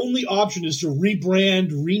your only option is to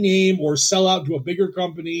rebrand, rename, or sell out to a bigger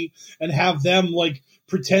company and have them, like,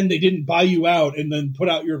 pretend they didn't buy you out and then put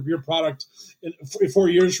out your product 4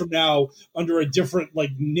 years from now under a different,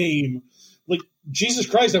 like, name, like, Jesus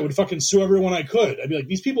Christ, I would fucking sue everyone I could. I'd be like,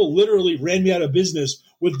 these people literally ran me out of business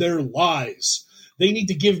with their lies. They need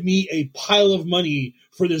to give me a pile of money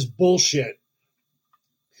for this bullshit.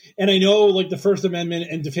 And I know, like, the First Amendment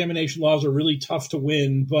and defamation laws are really tough to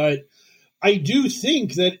win, but I do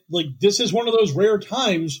think that, like, this is one of those rare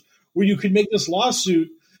times where you could make this lawsuit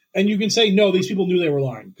and you can say, no, these people knew they were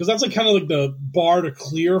lying. Because that's, like, kind of like the bar to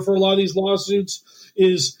clear for a lot of these lawsuits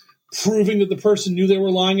is proving that the person knew they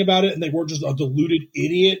were lying about it and they weren't just a deluded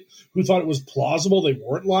idiot who thought it was plausible they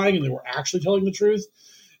weren't lying and they were actually telling the truth.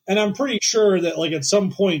 And I'm pretty sure that, like, at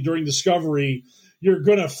some point during discovery, you're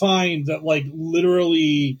going to find that, like,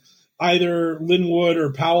 literally either Linwood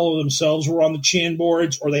or Powell themselves were on the Chan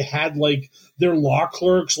boards, or they had, like, their law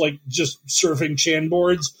clerks, like, just surfing Chan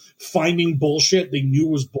boards, finding bullshit they knew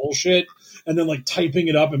was bullshit, and then, like, typing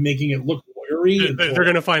it up and making it look lawyery. They're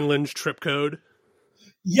going to find Lynn's trip code.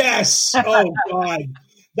 Yes. Oh, God.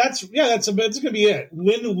 That's going to be it.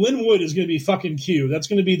 Lin Wood is going to be fucking Q. That's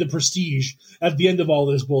going to be the prestige at the end of all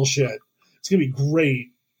this bullshit. It's going to be great.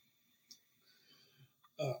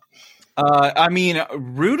 I mean,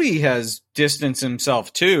 Rudy has distanced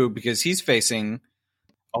himself too because he's facing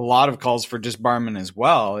a lot of calls for disbarment as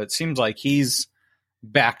well. It seems like he's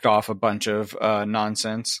backed off a bunch of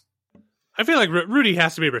nonsense. I feel like Rudy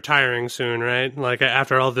has to be retiring soon, right? Like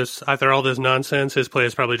after all this nonsense, his play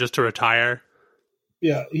is probably just to retire.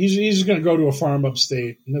 Yeah, he's just going to go to a farm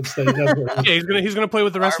upstate. That's yeah, he's gonna play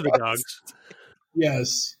with the rest of the dogs.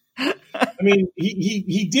 Yes. I mean,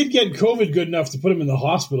 he did get COVID good enough to put him in the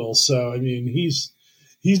hospital. So I mean, he's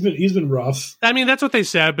been rough. I mean, that's what they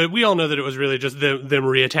said, but we all know that it was really just them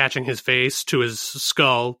reattaching his face to his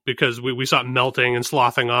skull because we saw it melting and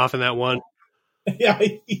sloughing off in that one. Yeah,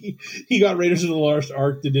 he got Raiders of the Lost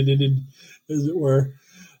Ark, as it were.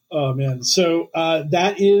 Oh man! So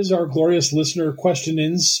that is our glorious listener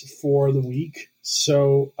question-ins for the week.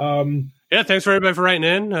 So. Yeah, thanks for everybody for writing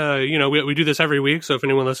in. We do this every week, so if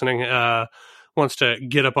anyone listening wants to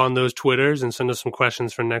get up on those Twitters and send us some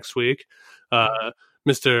questions for next week,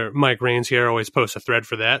 Mr. Mike Rains here always posts a thread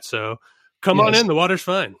for that. So come on in, the water's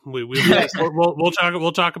fine.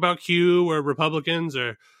 We'll talk about Q or Republicans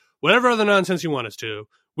or whatever other nonsense you want us to.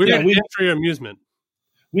 We're going to for your amusement.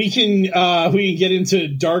 We can get into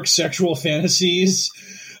dark sexual fantasies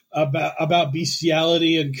about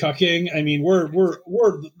bestiality and cucking. I mean, we're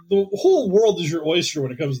the whole world is your oyster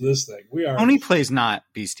when it comes to this thing. We are. Pony play's not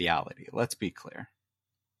bestiality. Let's be clear.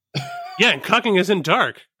 Yeah, and cucking isn't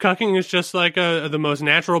dark. Cucking is just like the most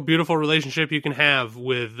natural, beautiful relationship you can have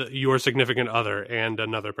with your significant other and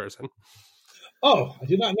another person. Oh, I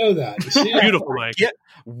did not know that. See, beautiful, Mike. Get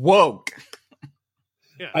woke.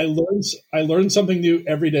 Yeah. I learned something new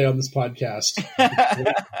every day on this podcast.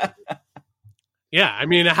 Yeah, I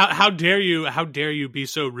mean, how dare you be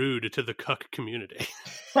so rude to the cuck community?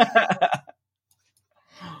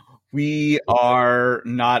 We are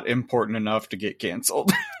not important enough to get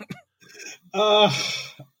canceled. Hey,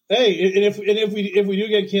 and if we do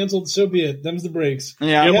get canceled, so be it. Them's the breaks.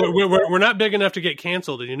 Yeah, we're not big enough to get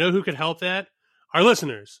canceled, and you know who could help that? Our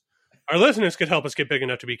listeners. Our listeners could help us get big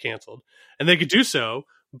enough to be canceled, and they could do so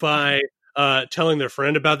by telling their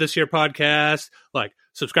friend about this here podcast, like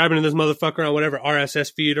subscribing to this motherfucker on whatever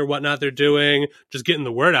RSS feed or whatnot they're doing, just getting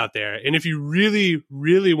the word out there. And if you really,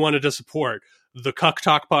 really wanted to support the Cuck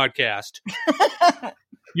Talk podcast,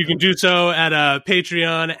 you can do so at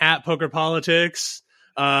Patreon at Poker Politics.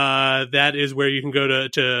 That is where you can go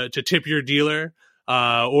to tip your dealer,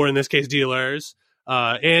 or in this case, dealers.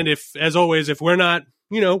 And if, as always, if we're not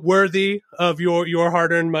worthy of your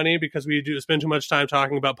hard-earned money because we do spend too much time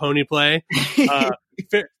talking about pony play.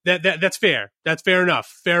 That's fair. That's fair enough.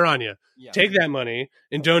 Fair on you. Yeah. Take that money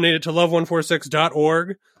and donate it to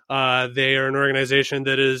love146.org. They are an organization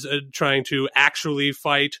that is trying to actually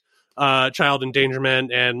fight child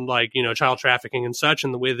endangerment and child trafficking and such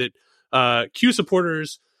in the way that Q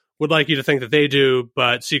supporters would like you to think that they do,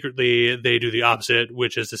 but secretly they do the opposite,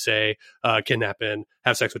 which is to say kidnap and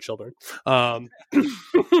have sex with children. That's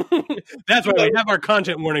why we have our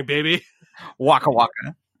content warning, baby. Waka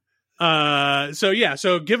waka.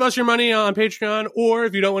 So give us your money on Patreon, or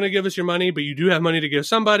if you don't want to give us your money, but you do have money to give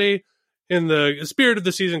somebody, in the spirit of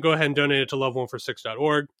the season, go ahead and donate it to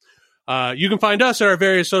love146.org. You can find us at our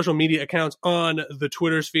various social media accounts on the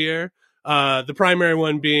Twitter sphere. The primary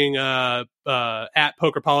one being at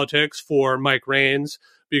Poker Politics for Mike Rains.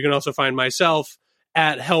 But you can also find myself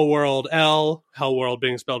at Hellworld L, Hellworld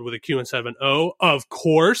being spelled with a Q instead of an O, of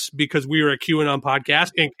course, because we are a QAnon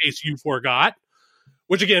podcast, in case you forgot.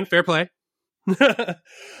 Which, again, fair play. You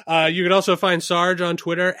can also find Sarge on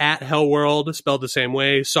Twitter at Hellworld, spelled the same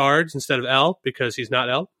way, Sarge instead of L, because he's not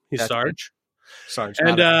L, he's Sarge. Sarge.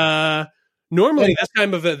 And normally this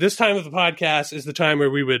time of the podcast is the time where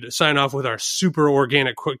we would sign off with our super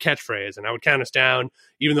organic catchphrase, and I would count us down,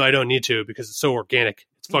 even though I don't need to because it's so organic.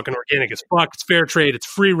 It's fucking organic as fuck. It's fair trade. It's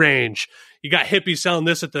free range. You got hippies selling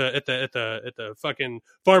this at the fucking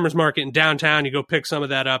farmers market in downtown. You go pick some of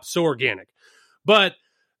that up. So organic, but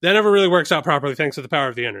that never really works out properly thanks to the power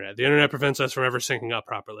of the internet. The internet prevents us from ever syncing up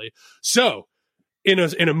properly. So, in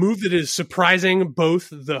a move that is surprising both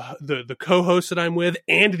the co-host that I'm with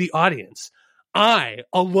and the audience, I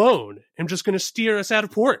alone am just going to steer us out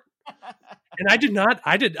of port. And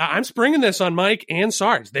I'm springing this on Mike and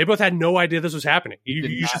Sarge. They both had no idea this was happening.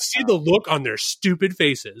 You should see the look on their stupid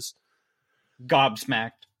faces.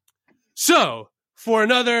 Gobsmacked. So, for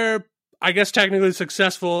another, I guess technically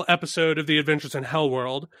successful episode of The Adventures in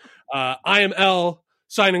Hellworld, I am L,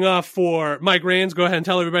 signing off for Mike Rains. Go ahead and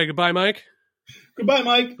tell everybody goodbye, Mike. Goodbye,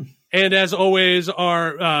 Mike. And as always,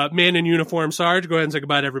 our man in uniform, Sarge. Go ahead and say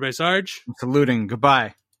goodbye to everybody, Sarge. I'm saluting.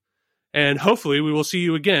 Goodbye. And hopefully we will see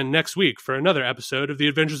you again next week for another episode of the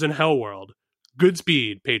Adventures in Hell World.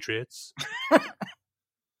 Goodspeed, Patriots.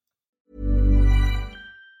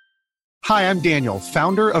 Hi, I'm Daniel,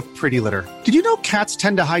 founder of Pretty Litter. Did you know cats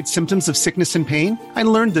tend to hide symptoms of sickness and pain? I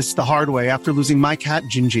learned this the hard way after losing my cat,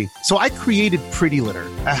 Gingy. So I created Pretty Litter,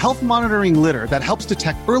 a health monitoring litter that helps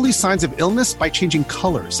detect early signs of illness by changing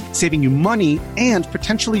colors, saving you money and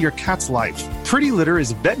potentially your cat's life. Pretty Litter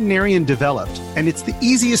is veterinarian developed, and it's the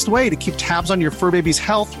easiest way to keep tabs on your fur baby's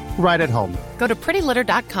health right at home. Go to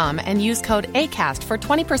prettylitter.com and use code ACAST for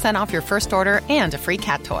 20% off your first order and a free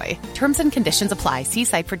cat toy. Terms and conditions apply. See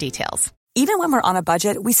site for details. Even when we're on a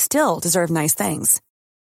budget, we still deserve nice things.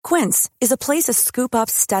 Quince is a place to scoop up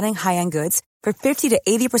stunning high-end goods for 50 to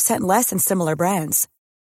 80% less than similar brands.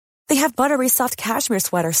 They have buttery soft cashmere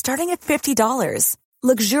sweaters starting at $50,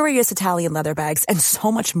 luxurious Italian leather bags, and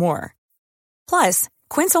so much more. Plus,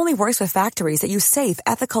 Quince only works with factories that use safe,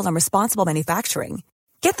 ethical, and responsible manufacturing.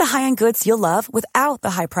 Get the high-end goods you'll love without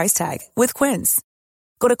the high price tag with Quince.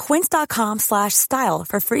 Go to quince.com/style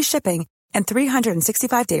for free shipping and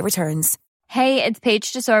 365-day returns. Hey, it's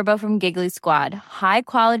Paige DeSorbo from Giggly Squad. High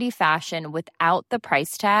quality fashion without the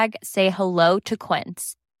price tag. Say hello to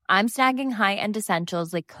Quince. I'm snagging high-end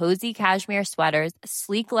essentials like cozy cashmere sweaters,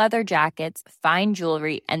 sleek leather jackets, fine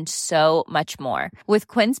jewelry, and so much more. With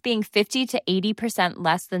Quince being 50 to 80%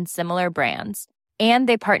 less than similar brands. And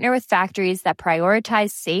they partner with factories that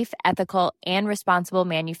prioritize safe, ethical, and responsible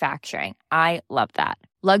manufacturing. I love that.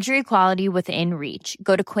 Luxury quality within reach.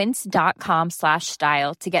 Go to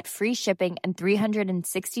quince.com/style to get free shipping and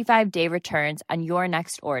 365-day returns on your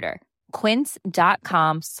next order.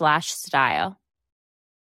 Quince.com/style.